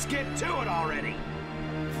 Let's get to it already.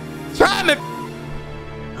 Try me.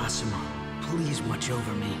 Asuma, please watch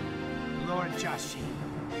over me. Lord Jashin,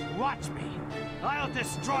 watch me. I'll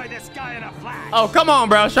destroy this guy in a flash. Oh, come on,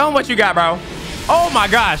 bro. Show him what you got, bro. Oh my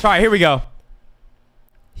gosh. All right, here we go.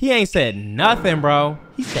 He ain't said nothing, bro.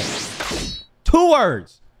 He said 2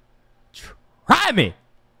 words. Try me.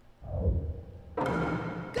 Go.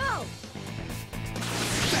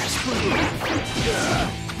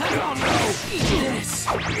 I don't know. This.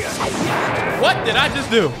 What did I just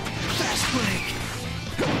do? Fast break.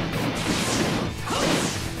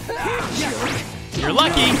 You're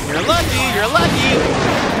lucky. You're lucky. You're lucky.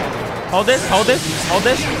 Hold this. Hold this. Hold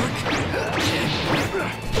this.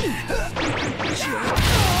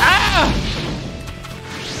 Ah!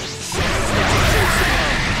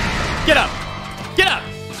 Get up. Get up.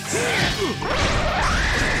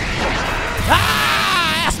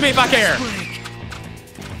 Ah! Ask me if I care.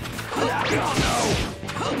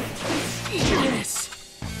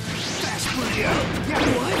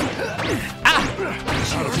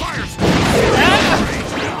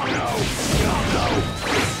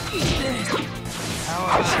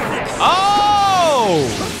 Oh!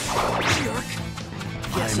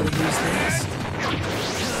 Guess I'll use this.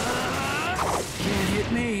 Can't hit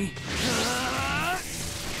me.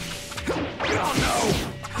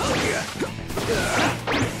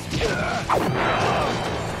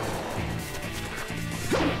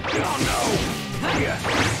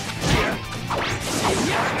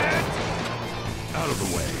 Out of the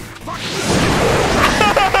way.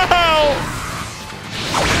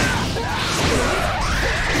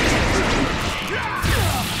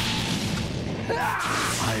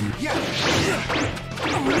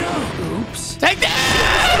 Oh no! Oops. Take this!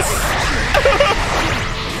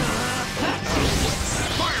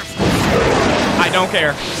 I don't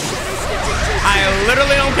care. I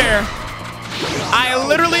literally don't care. I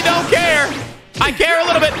literally don't care. I care a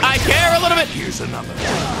little bit. I care a little bit. Here's another.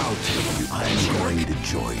 I'll tell you, I'm going to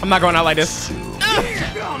join. I'm not going out like this.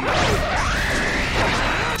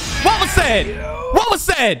 What was said? What was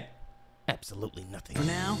said? Absolutely nothing. For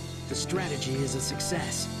now, the strategy is a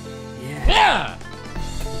success. Yeah.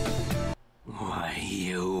 Why,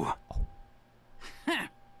 you?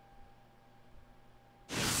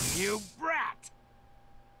 You brat!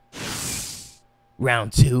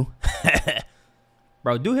 Round 2.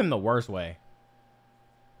 Bro, do him the worst way.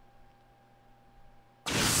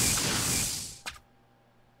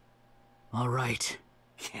 All right.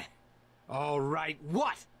 All right,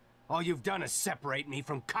 what? All you've done is separate me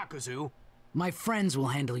from Kakuzu. My friends will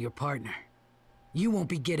handle your partner. You won't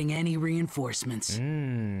be getting any reinforcements.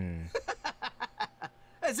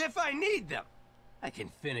 As if I need them. I can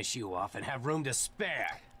finish you off and have room to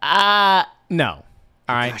spare. No.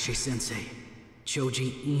 All right. Kakashi-sensei,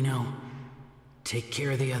 Choji Ino, take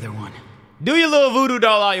care of the other one. Do your little voodoo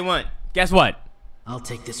doll all you want. Guess what? I'll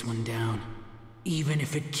take this one down, even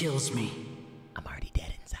if it kills me. I'm already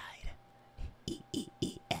dead inside.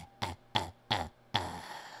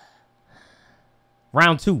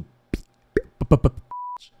 Round 2.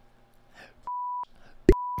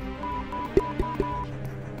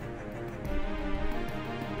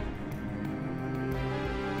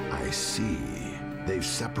 I see. They've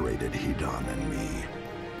separated Hidan and me.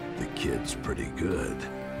 The kid's pretty good.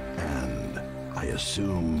 And I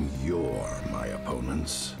assume you're my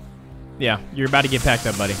opponents? Yeah, you're about to get packed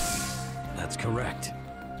up, buddy. That's correct.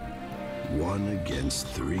 1 against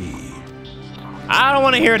 3. I don't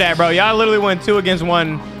want to hear that, bro. Y'all literally went 2 against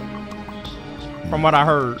 1 from what I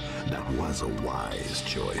heard. That was a wise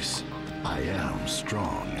choice. I am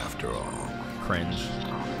strong after all. Cringe.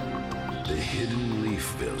 The Hidden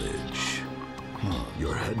Leaf Village.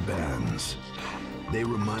 Your headbands. They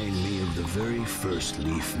remind me of the very first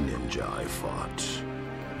Leaf Ninja I fought.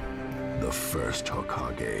 The first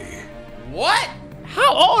Hokage. What?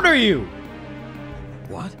 How old are you?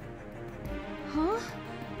 What? Huh?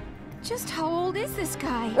 Just how old is this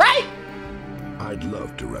guy? Right? I'd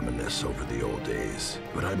love to reminisce over the old days,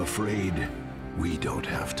 but I'm afraid we don't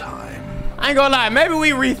have time. I ain't gonna lie. Maybe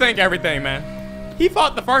we rethink everything, man. He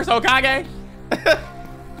fought the first Hokage.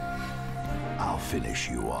 I'll finish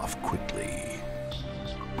you off quickly.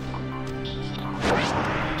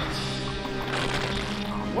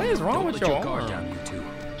 What is wrong with your guard arm? down, you two.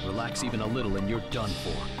 Relax even a little and you're done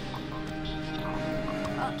for.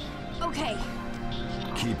 Okay.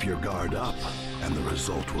 Keep your guard up, and the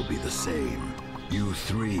result will be the same. You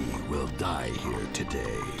 3 will die here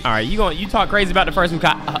today. All right, you talk crazy about the first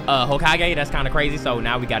Hokage. That's kind of crazy. So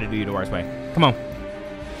now we got to do you the worst way. Come on.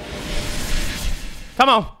 Come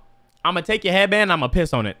on. I'm gonna take your headband. I'm gonna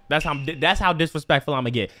piss on it. That's how disrespectful I'm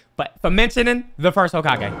gonna get. But for mentioning the first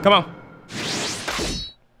Hokage. Come on.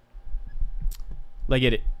 Let's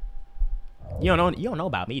get it. You don't know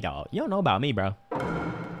about me, dog. You don't know about me, bro.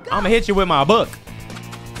 I'm gonna hit you with my book.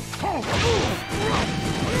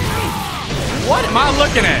 What am I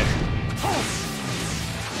looking at?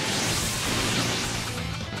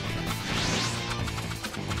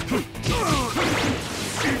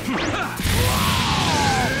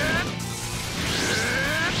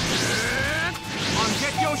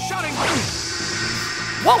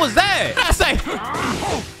 What was that? I say.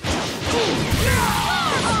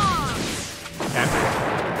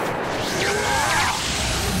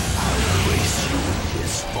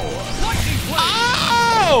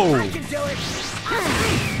 Oh! I can do it.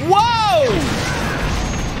 Whoa!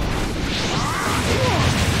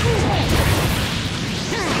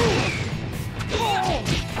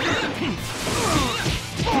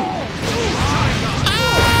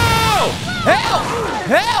 Oh! Help!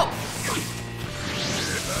 Help!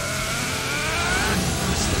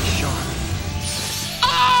 Oh!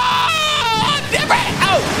 I'm different!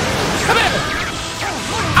 Oh! Come here!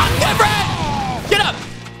 I'm different! Get up!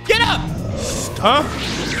 Get up! Huh?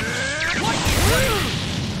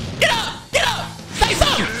 Get up! Get up! Say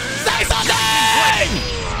something! Say something!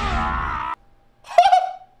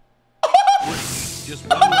 Just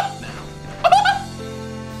one left now.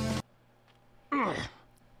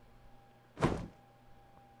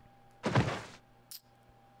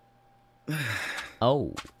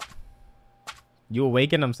 Oh. You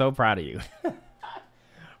awakened? I'm so proud of you.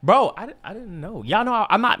 Bro, I didn't know. Y'all know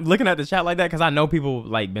I'm not looking at the chat like that because I know people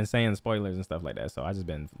like been saying spoilers and stuff like that. So I just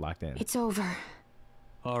been locked in. It's over.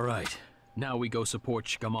 All right. Now we go support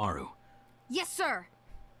Shikamaru. Yes, sir.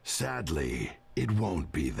 Sadly, it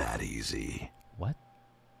won't be that easy. What?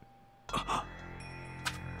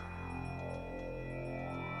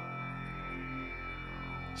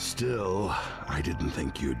 Still, I didn't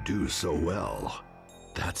think you'd do so well.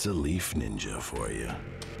 That's a Leaf Ninja for you.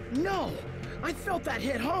 No! I felt that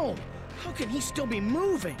hit home. How can he still be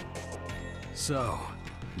moving? So,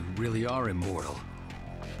 you really are immortal.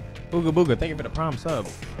 Booga Booga, thank you for the prime sub.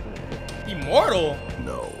 Immortal?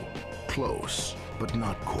 No. Close, but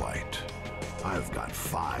not quite. I've got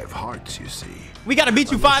 5 hearts, you see. We gotta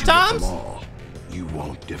beat you 5 times? All, you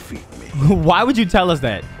won't defeat me. Why would you tell us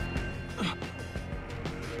that?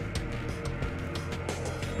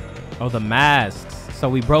 Oh, the masks. So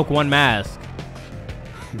we broke one mask.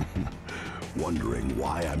 Wondering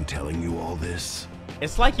why I'm telling you all this?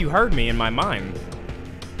 It's like you heard me in my mind.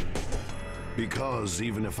 Because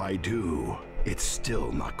even if I do, it's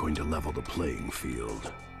still not going to level the playing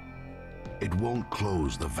field. It won't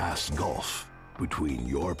close the vast gulf between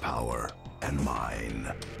your power and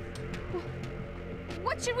mine.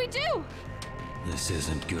 What should we do? This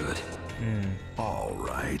isn't good. All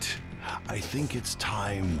right. I think it's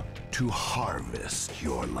time to harvest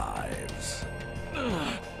your lives.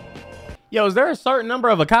 Yo, is there a certain number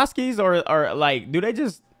of Akatsuki's or like, do they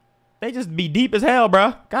just be deep as hell,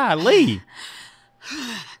 bro? Golly.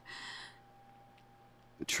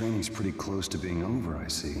 The training's pretty close to being over, I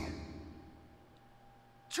see.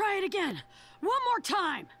 Try it again. One more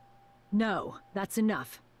time. No, that's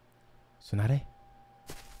enough. Tsunade?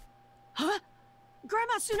 Huh?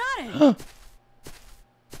 Grandma Tsunade!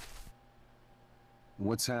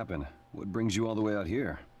 What's happened? What brings you all the way out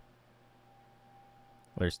here?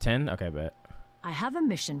 There's 10? Okay, bet. I have a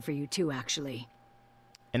mission for you too, actually.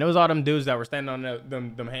 And it was all them dudes that were standing on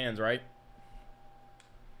them hands, right?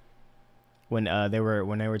 When they were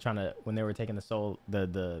taking the soul,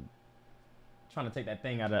 trying to take that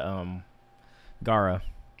thing out of Gaara.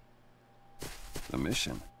 A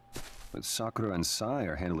mission? But Sakura and Sai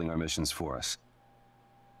are handling our missions for us.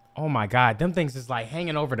 Oh my god, them things is like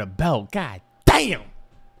hanging over the belt. God damn!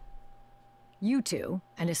 You two,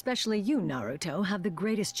 and especially you, Naruto, have the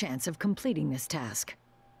greatest chance of completing this task.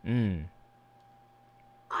 I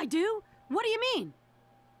do? What do you mean?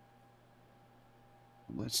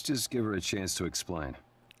 Let's just give her a chance to explain.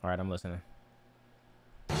 Alright, I'm listening.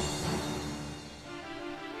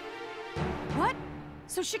 What?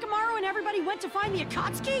 So Shikamaru and everybody went to find the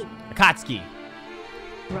Akatsuki? Akatsuki.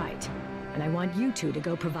 Right. And I want you two to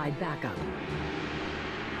go provide backup.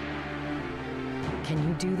 Can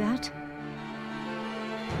you do that?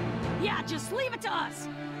 Yeah, just leave it to us.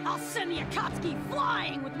 I'll send the Akatsuki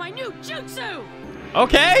flying with my new jutsu!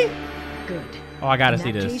 Okay. Good. Oh, I gotta see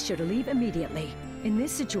In that this. case, you're to leave immediately. In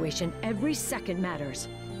this situation, every second matters.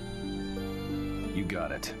 You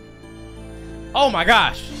got it. Oh my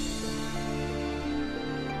gosh.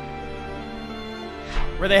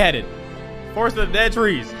 Where they headed? Forest of the Dead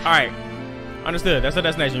Trees. All right. Understood. That's the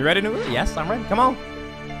destination. You ready? Yes, I'm ready. Come on.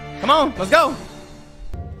 Come on. Let's go.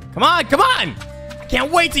 Come on. Come on. I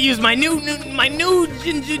can't wait to use my new jet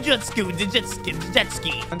ski.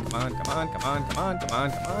 Come on. Come on. Come on. Come on. Come on. Come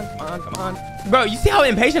on. Come on. Come on. Bro, you see how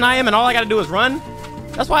impatient I am and all I got to do is run?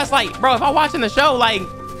 That's why it's like, bro, if I'm watching the show, like,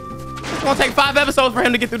 it's going to take 5 episodes for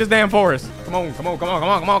him to get through this damn forest. Come on. Come on. Come on. Come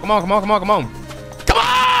on. Come on. Come on. Come on. Come on. Come on. Come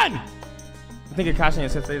on. I think Kakashi and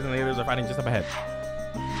Sensei and the others are fighting just up ahead.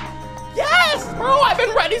 Yes, bro, I've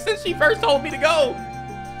been ready since she first told me to go.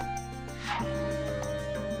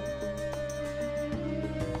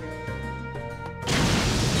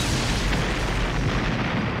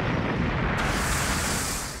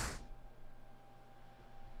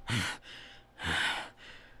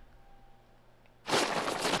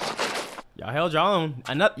 Y'all held y'all own.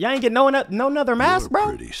 Y'all ain't get no another mask, bro.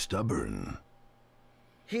 Pretty stubborn.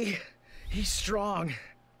 He's strong.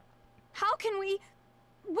 How can we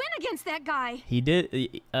win against that guy? He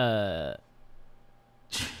did. My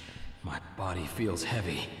body feels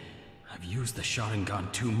heavy. I've used the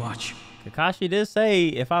Sharingan too much. Kakashi did say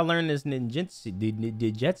if I learned this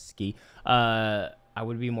ninjutsu, I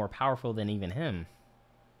would be more powerful than even him.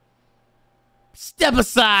 Step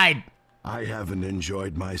aside! I haven't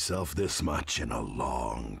enjoyed myself this much in a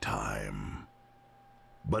long time.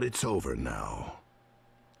 But it's over now.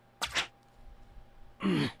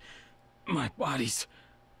 My body's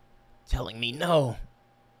telling me no.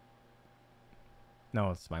 No,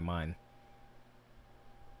 it's my mind.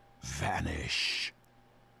 Vanish.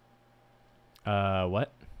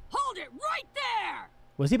 What? Hold it right there!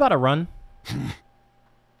 Was he about to run?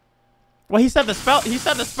 Well, he said the spell. He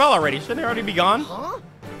said the spell already. Shouldn't he already be gone? Huh?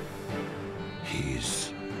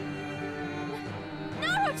 He's...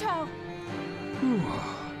 Naruto!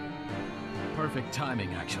 perfect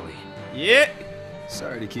timing, actually. Yeah.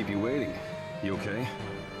 Sorry to keep you waiting. You okay?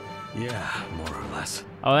 Yeah, more or less.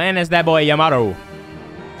 Oh, and it's that boy Yamato.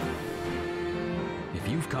 If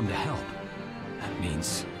you've come to help, that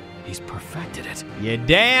means he's perfected it. You're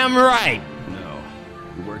damn right. No,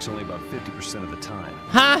 it works only about 50% of the time.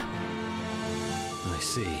 Huh? I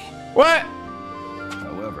see. What?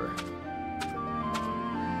 However,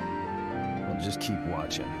 well, just keep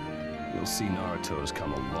watching. You'll see Naruto's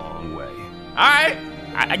come a long way. All right.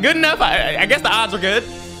 Good enough. I guess the odds are good.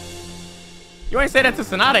 You ain't say that to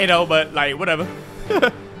Tsunade though, but like whatever.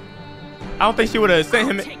 I don't think she would have sent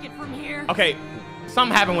him. Take it from here. Okay,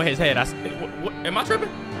 something happened with his head. What, am I tripping?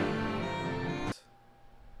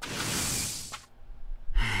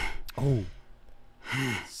 Oh,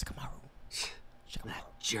 Shikamaru. That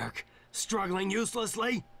jerk, struggling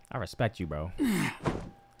uselessly. I respect you, bro.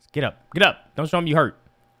 Get up. Get up. Don't show him you hurt.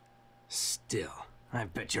 Still, I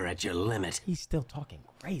bet you're at your limit. He's still talking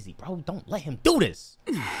crazy, bro. Don't let him do this.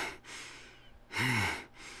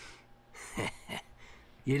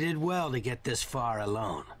 You did well to get this far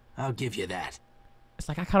alone. I'll give you that. It's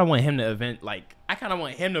like I kind of want him to I kind of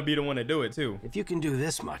want him to be the one to do it too. If you can do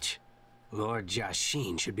this much, Lord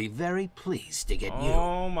Jashin should be very pleased to get you.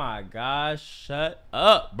 Oh my gosh, shut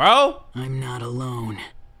up, bro. I'm not alone.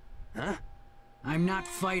 Huh? I'm not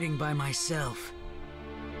fighting by myself.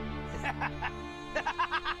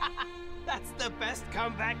 That's the best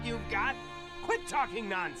comeback you've got? Quit talking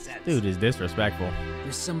nonsense. Dude is disrespectful.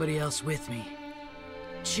 There's somebody else with me,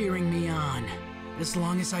 cheering me on. As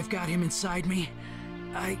long as I've got him inside me,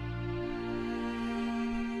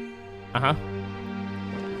 Uh-huh.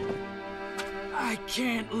 I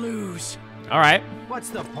can't lose. All right. What's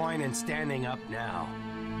the point in standing up now?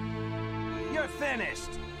 You're finished.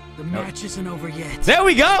 The match isn't over yet. There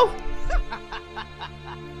we go.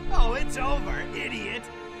 Oh, it's over, idiot.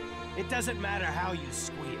 It doesn't matter how you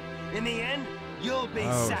squeal. In the end, you'll be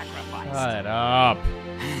sacrificed. Shut up.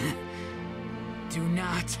 Do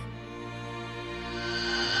not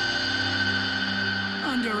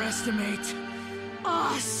underestimate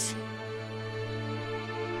us.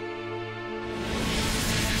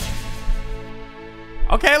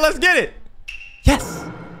 Okay, let's get it. Yes.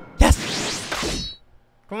 Yes.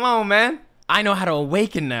 Come on, man. I know how to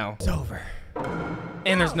awaken now. It's over.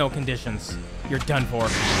 And there's no conditions. You're done for.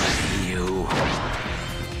 You.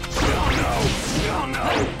 Oh no.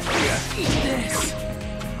 Eat this.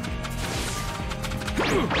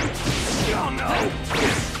 Oh no.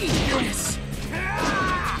 Eat this.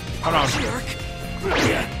 Hold on. Jerk.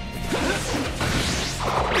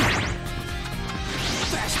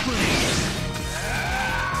 Fast break.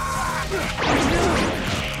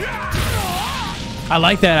 I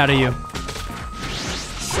like that out of you.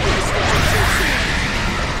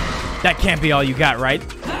 That can't be all you got, right?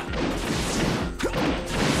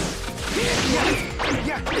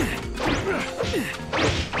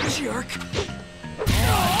 Jerk.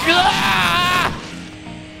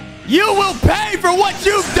 You will pay for what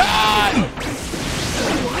you've done!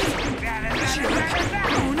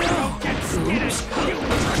 Oh no! Oops.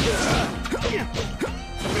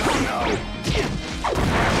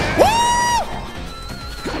 Woo!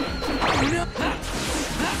 Oh no!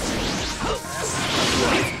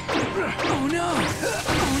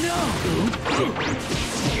 Oh no!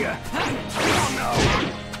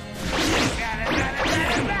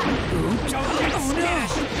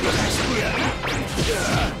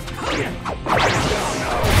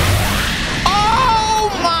 Oh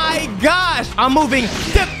my gosh! I'm moving.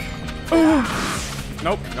 Dip.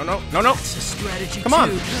 Nope. No. It's a strategy. Come on.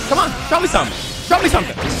 Too. Come on. Show me something. Show me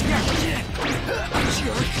something.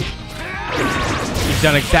 You've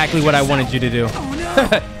done exactly what I wanted you to do.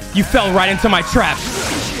 You fell right into my trap.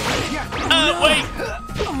 Wait.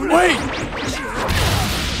 Wait.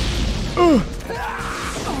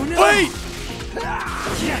 Wait.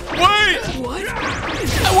 Wait. What?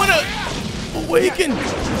 I want to awaken.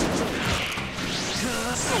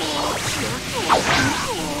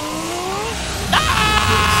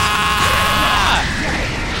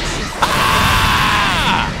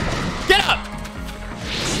 Get up.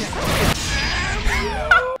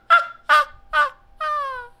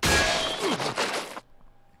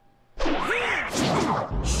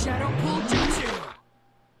 Shadow pull jutsu.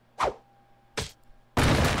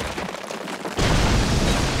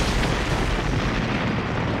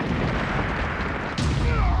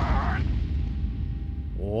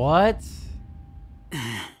 What?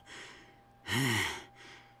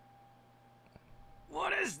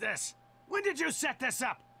 What is this? When did you set this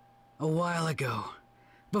up? A while ago,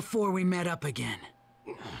 before we met up again.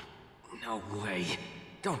 No way.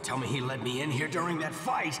 Don't tell me he let me in here during that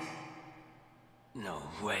fight. No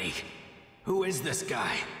way. Who is this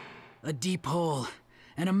guy? A deep hole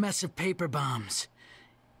and a mess of paper bombs.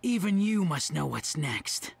 Even you must know what's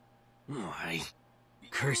next. Why?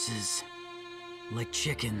 Curses, like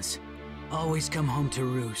chickens, always come home to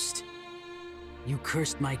roost. You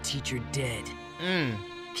cursed my teacher dead.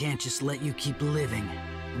 Can't just let you keep living,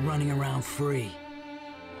 running around free.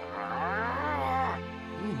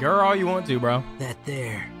 Girl, all you want to, bro. That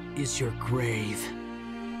there is your grave.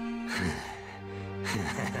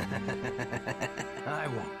 I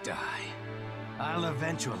won't die. I'll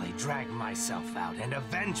eventually drag myself out and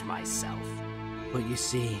avenge myself. But you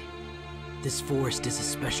see, this forest is a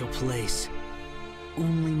special place.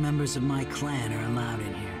 Only members of my clan are allowed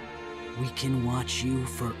in here. We can watch you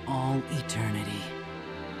for all eternity.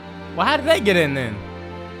 Well, how did they get in then?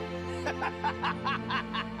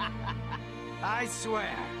 I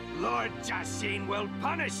swear, Lord Jashin will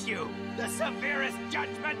punish you, the severest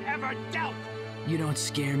judgment ever dealt. You don't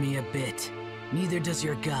scare me a bit. Neither does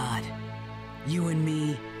your god. You and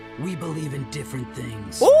me, we believe in different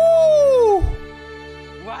things. Ooh!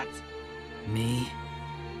 What? Me?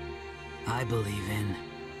 I believe in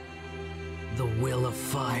the will of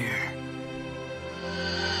fire.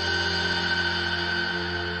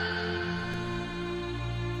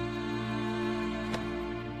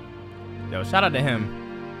 Yo, shout out to him.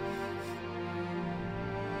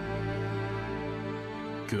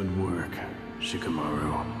 Good work,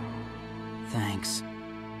 Shikamaru. Thanks.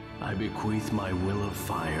 I bequeath my will of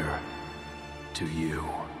fire to you.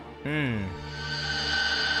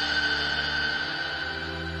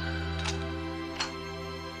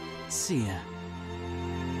 See ya.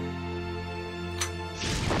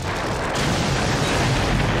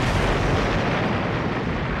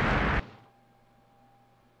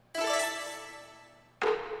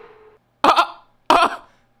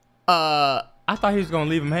 I thought he was gonna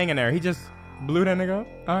leave him hanging there. He just blew that nigga up.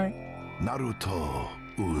 All right. Naruto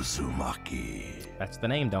Uzumaki. That's the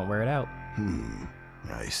name. Don't wear it out.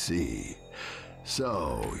 I see.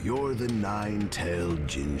 So, you're the nine-tailed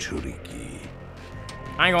Jinchuriki.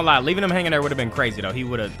 I ain't gonna lie. Leaving him hanging there would have been crazy, though. He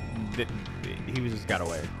would have... He was just got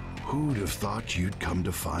away. Who'd have thought you'd come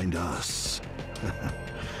to find us?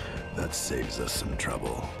 That saves us some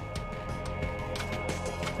trouble.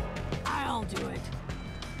 I'll do it.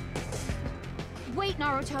 Wait,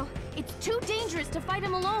 Naruto. It's too dangerous to fight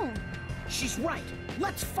him alone. She's right.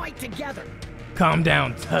 Let's fight together. Calm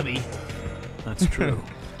down, Tubby. That's true.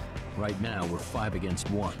 Right now, we're 5 against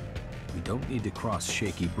 1. We don't need to cross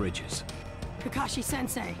shaky bridges.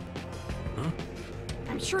 Kakashi-sensei. Huh?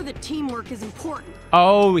 I'm sure that teamwork is important.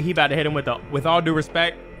 Oh, he about to hit him with all due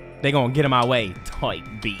respect, they gonna get him my way. Type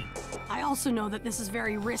B. I also know that this is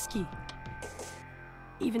very risky.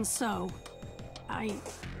 Even so, I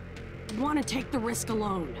want to take the risk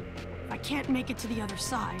alone. If I can't make it to the other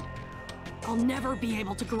side, I'll never be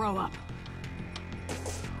able to grow up.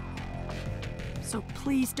 So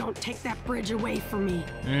please don't take that bridge away from me.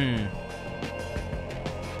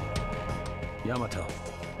 Yamato,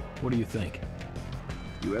 what do you think?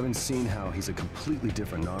 You haven't seen how he's a completely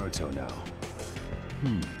different Naruto now.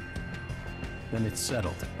 Then it's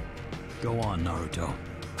settled. Go on, Naruto.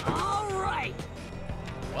 All right.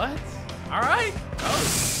 What? All right.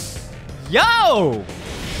 Oh. Yo!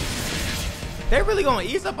 They're really gonna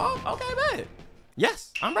ease up off? Okay, bet.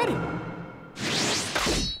 Yes, I'm ready.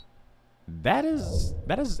 That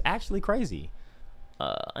is actually crazy.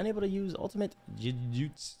 Unable to use ultimate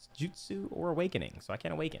jutsu or awakening, so I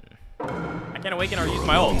can't awaken. I can't awaken or use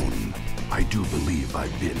my ult. I do believe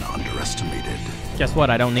I've been underestimated. Guess what?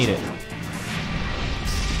 I don't need it.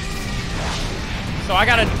 So I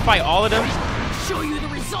gotta fight all of them? Show you the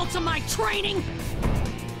results of my training.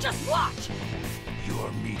 Just watch.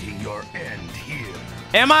 You're meeting your end here.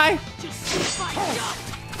 Am I? Just see if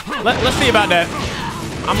I Let's see about that.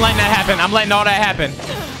 I'm letting that happen. I'm letting all that happen.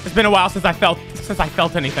 It's been a while since I felt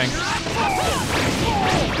anything.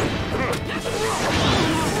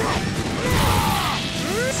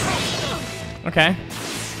 Okay.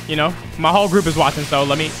 You know, my whole group is watching, so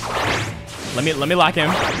let me lock in.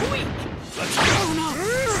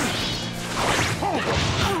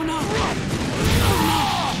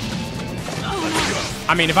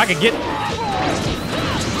 I mean, if I could get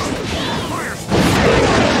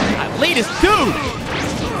latest dude.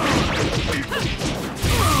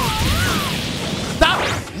 Stop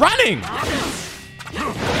running.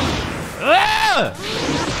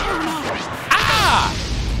 Ah!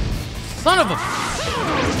 Son of a...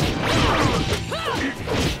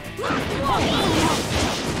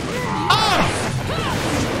 Oh!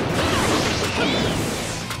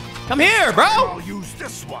 Come here, bro. I'll use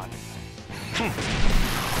this one.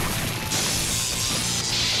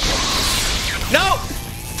 No!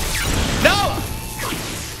 No!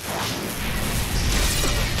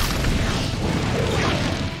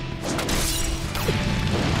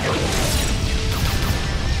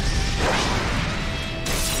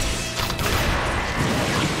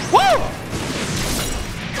 Woo!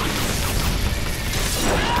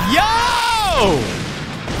 Yo!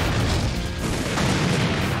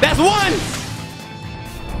 That's one!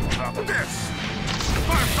 This!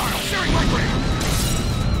 Fire style, sharing my brain!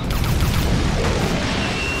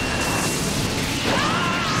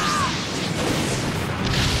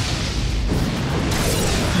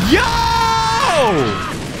 Yo!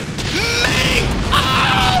 Me!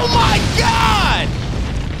 Oh my God!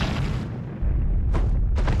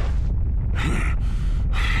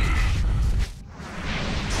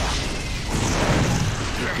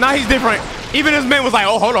 Now he's different. Even his man was like,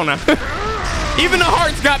 oh, hold on now. Even the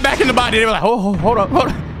hearts got back in the body. They were like, oh, hold on.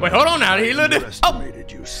 Wait, hold on now. He looked different. Oh,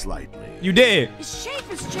 you slightly. You did. His shape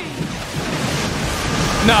has changed.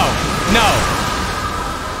 No.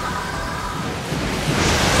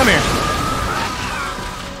 Come here.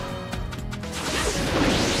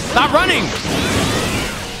 Stop running!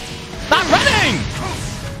 Stop running!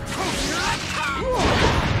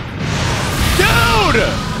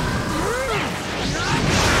 Dude!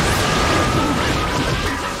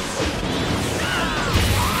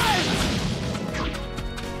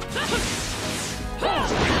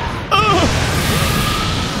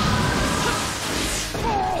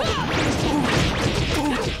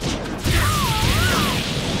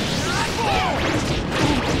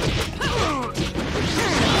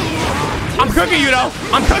 I'm cooking you though.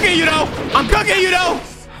 I'm cooking you though. I'm cooking you though.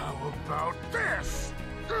 How about this?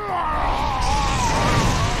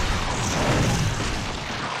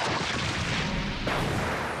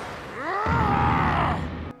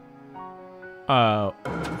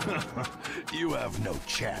 You have no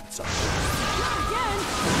chance.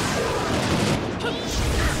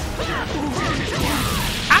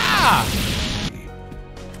 Ah!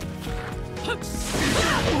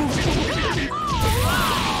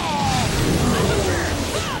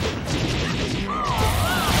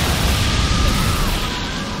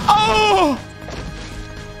 Oh!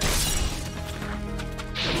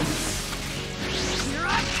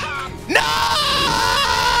 No!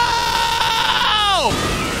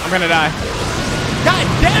 I'm gonna die. God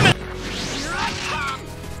damn it!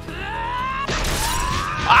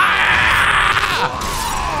 Ah!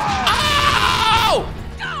 Oh!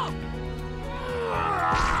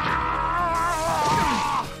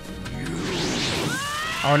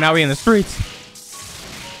 Oh, now we in the streets.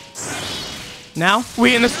 Now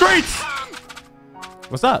we in the streets.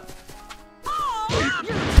 What's up?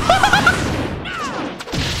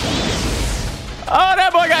 Oh,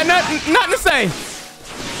 that boy got nothing to say.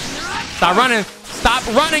 Stop running. Stop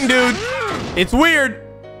running, dude. It's weird.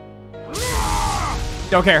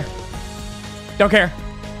 Don't care. Don't care.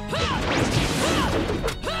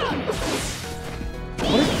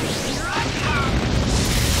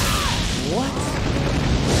 What?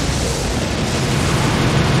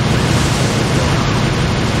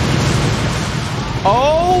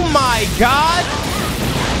 Oh my God.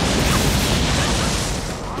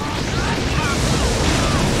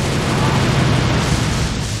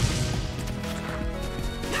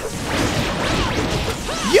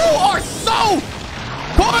 You are so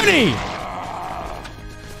corny.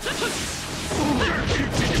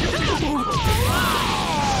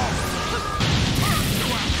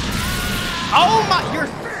 Oh my, you're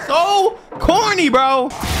so corny, bro.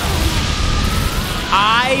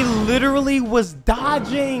 I literally was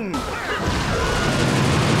dodging.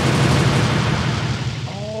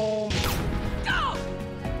 Oh.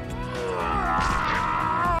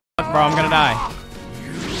 Fuck, bro, I'm gonna die.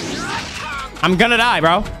 I'm gonna die,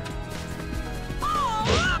 bro.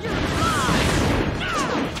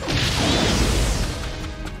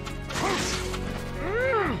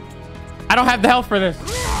 I don't have the health for this.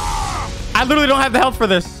 I literally don't have the health for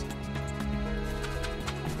this.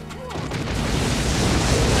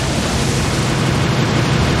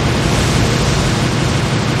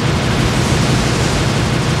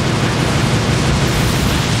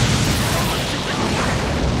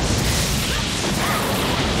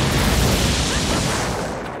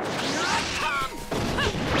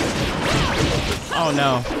 Oh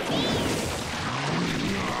no.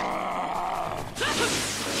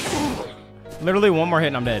 Literally one more hit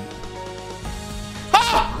and I'm dead.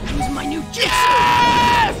 Ah! Use my new jutsu.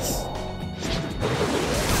 Yes!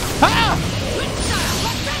 Ah!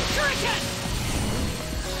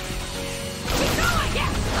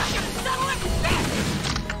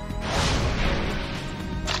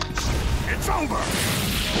 It's over.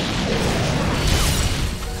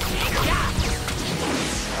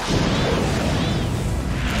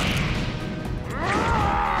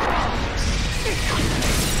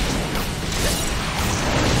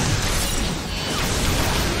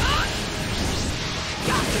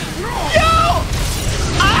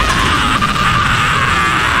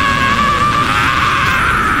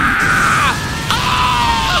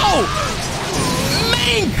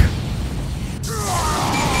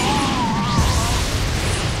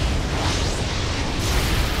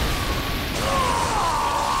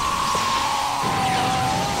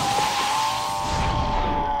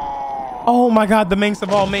 Oh my God, the minx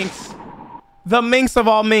of all minx. The minx of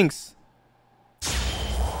all minx.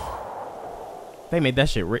 They made that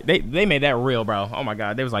shit they made that real, bro. Oh my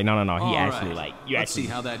God. They was like, no. He actually like you Let's actually see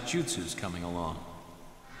how that jutsu's coming along.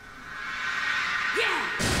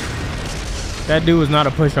 That dude was not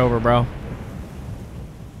a pushover, bro.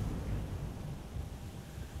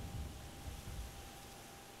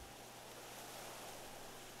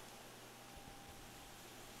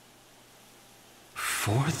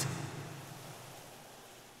 fourth?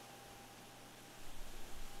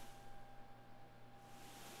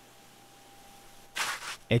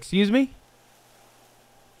 Excuse me?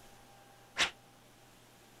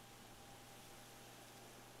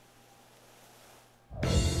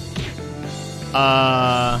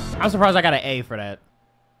 I'm surprised I got an A for that.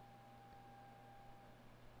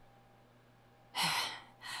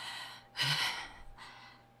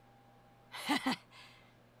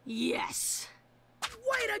 Yes!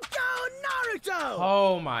 Way to go, Naruto!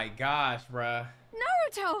 Oh my gosh, bruh.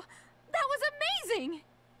 Naruto! That was amazing!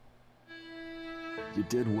 You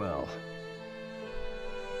did well.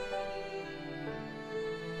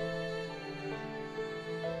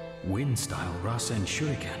 Wind style Rasen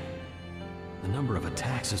Shuriken. The number of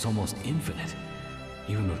attacks is almost infinite.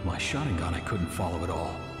 Even with my Sharingan, I couldn't follow it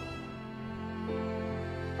all.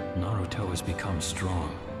 Naruto has become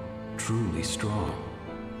strong. Truly strong.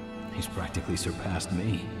 He's practically surpassed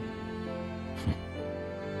me.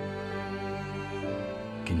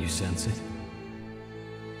 Can you sense it?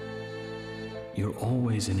 You're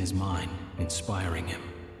always in his mind, inspiring him.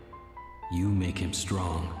 You make him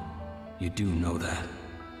strong. You do know that.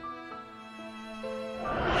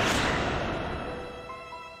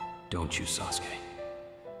 Don't you, Sasuke?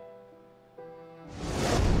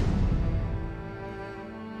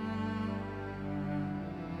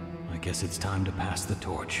 I guess it's time to pass the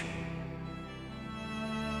torch.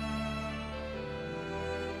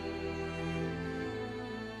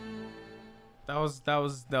 That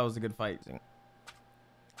was a good fight.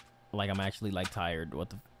 Like I'm actually like tired. What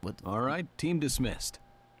the All right, team dismissed.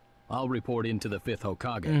 I'll report into the 5th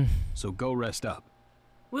Hokage. So go rest up.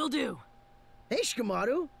 Will do. Hey,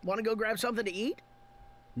 Shikamaru, want to go grab something to eat?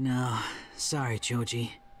 No, sorry,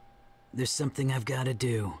 Choji. There's something I've got to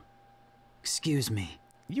do. Excuse me.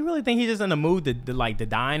 You really think he's just in the mood to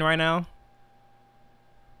dine right now?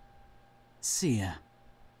 See ya.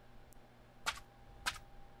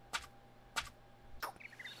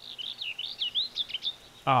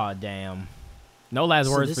 Aw, damn. No last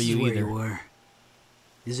words for you where either. You were.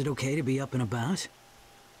 Is it okay to be up and about?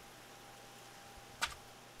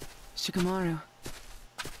 Shikamaru.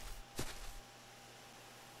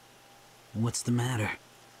 What's the matter?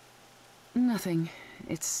 Nothing.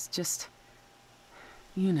 It's just...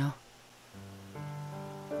 you know.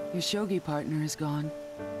 Your shogi partner is gone.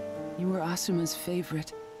 You were Asuma's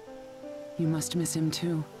favorite. You must miss him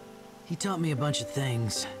too. He taught me a bunch of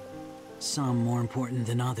things. Some more important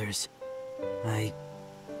than others. I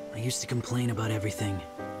used to complain about everything.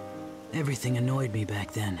 Everything annoyed me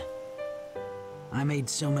back then. I made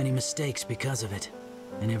so many mistakes because of it.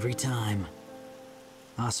 And every time,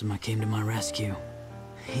 Asuma came to my rescue.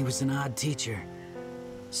 He was an odd teacher.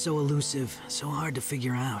 So elusive, so hard to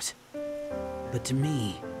figure out. But to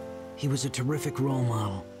me, he was a terrific role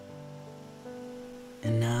model.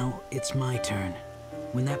 And now, it's my turn.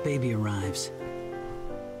 When that baby arrives,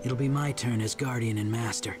 it'll be my turn as guardian and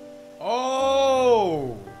master.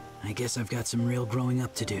 Oh! I guess I've got some real growing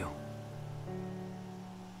up to do.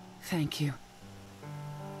 Thank you.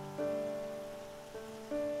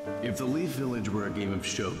 If the Leaf Village were a game of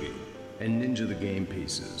shogi, and Ninja the game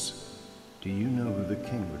pieces, do you know who the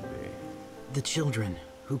king would be? The children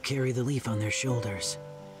who carry the leaf on their shoulders.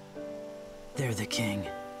 They're the king.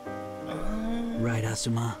 Right,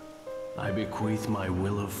 Asuma? I bequeath my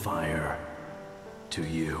will of fire to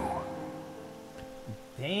you.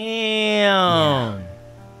 Damn. Yeah.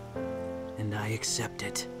 And I accept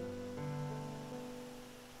it.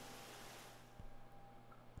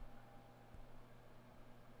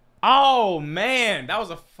 Oh man, that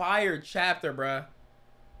was a fire chapter, bruh.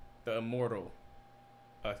 The immortal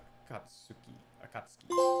Akatsuki.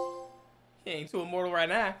 He ain't too immortal right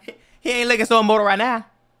now. He ain't looking so immortal right now.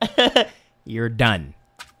 You're done.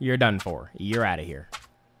 You're done for. You're out of here.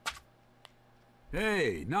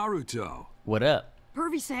 Hey, Naruto. What up?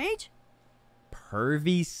 Pervy Sage?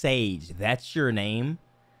 Pervy Sage. That's your name?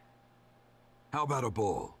 How about a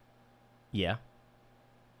bowl? Yeah.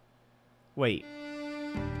 Wait.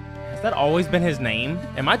 Has that always been his name?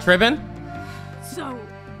 Am I tripping? So,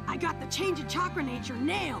 I got the change of chakra nature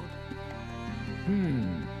nailed.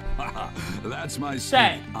 That's my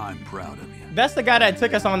son. I'm proud of you. That's the guy that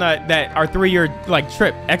took us on our 3-year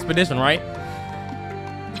trip expedition, right?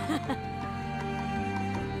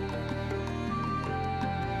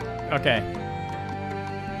 Okay.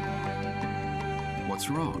 What's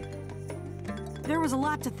wrong? There was a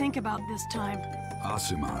lot to think about this time.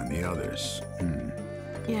 Asuma and the others.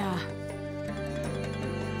 Yeah.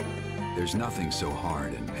 There's nothing so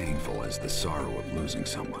hard and painful as the sorrow of losing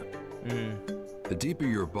someone. The deeper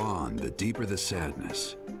your bond, the deeper the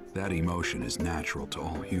sadness. That emotion is natural to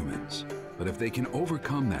all humans. But if they can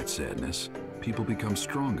overcome that sadness, people become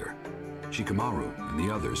stronger. Shikamaru and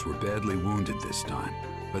the others were badly wounded this time,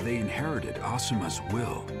 but they inherited Asuma's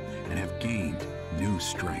will and have gained new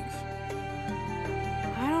strength.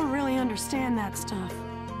 I don't really understand that stuff.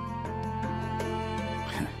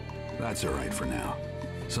 That's all right for now.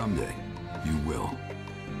 Someday, you will.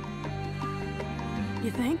 You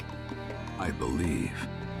think? I believe.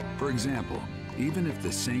 For example, even if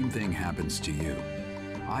the same thing happens to you,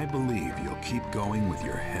 I believe you'll keep going with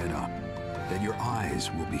your head up, that your eyes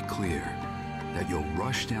will be clear, that you'll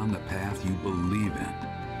rush down the path you believe in.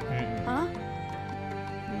 Huh?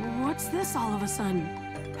 What's this all of a sudden?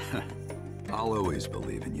 I'll always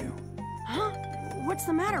believe in you. Huh? What's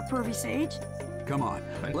the matter, Pervy Sage? Come on,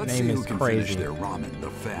 let's see who can finish their ramen the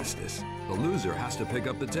fastest. The loser has to pick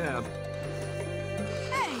up the tab.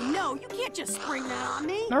 Hey, no, you can't just spring that on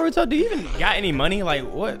me. Naruto, do you even got any money? Like,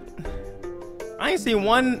 what? I ain't seen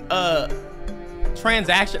one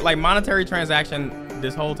transaction, like monetary transaction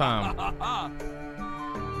this whole time.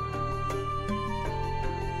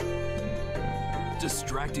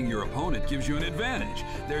 Distracting your opponent gives you an advantage.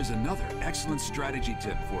 There's another excellent strategy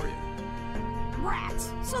tip for you. Rats,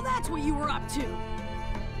 so that's what you were up to.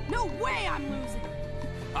 No way I'm losing.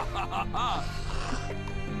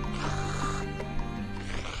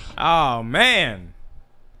 Oh, man.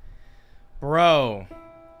 Bro.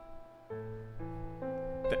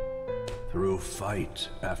 Through fight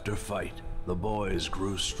after fight, the boys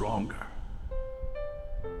grew stronger.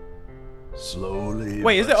 Slowly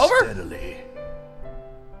Wait, is but it over? steadily,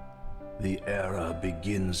 the era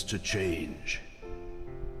begins to change.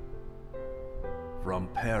 From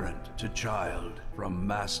parent to child, from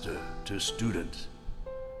master to student.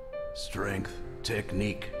 Strength,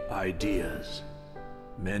 technique, ideas.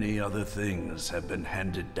 Many other things have been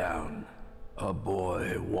handed down. A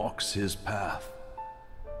boy walks his path,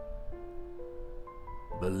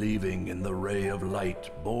 believing in the ray of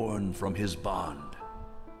light born from his bond.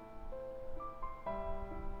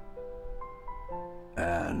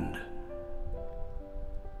 And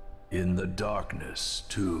in the darkness,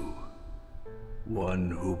 too. One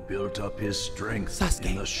who built up his strength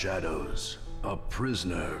in the shadows, a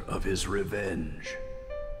prisoner of his revenge.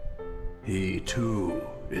 He too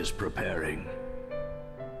is preparing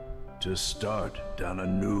to start down a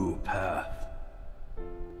new path.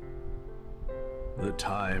 The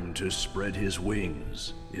time to spread his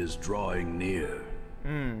wings is drawing near.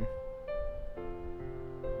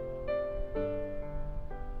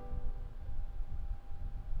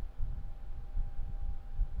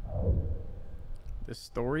 The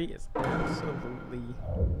story is absolutely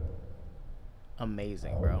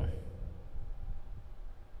amazing, bro.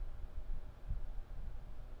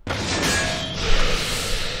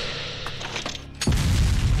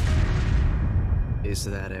 Is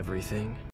that everything?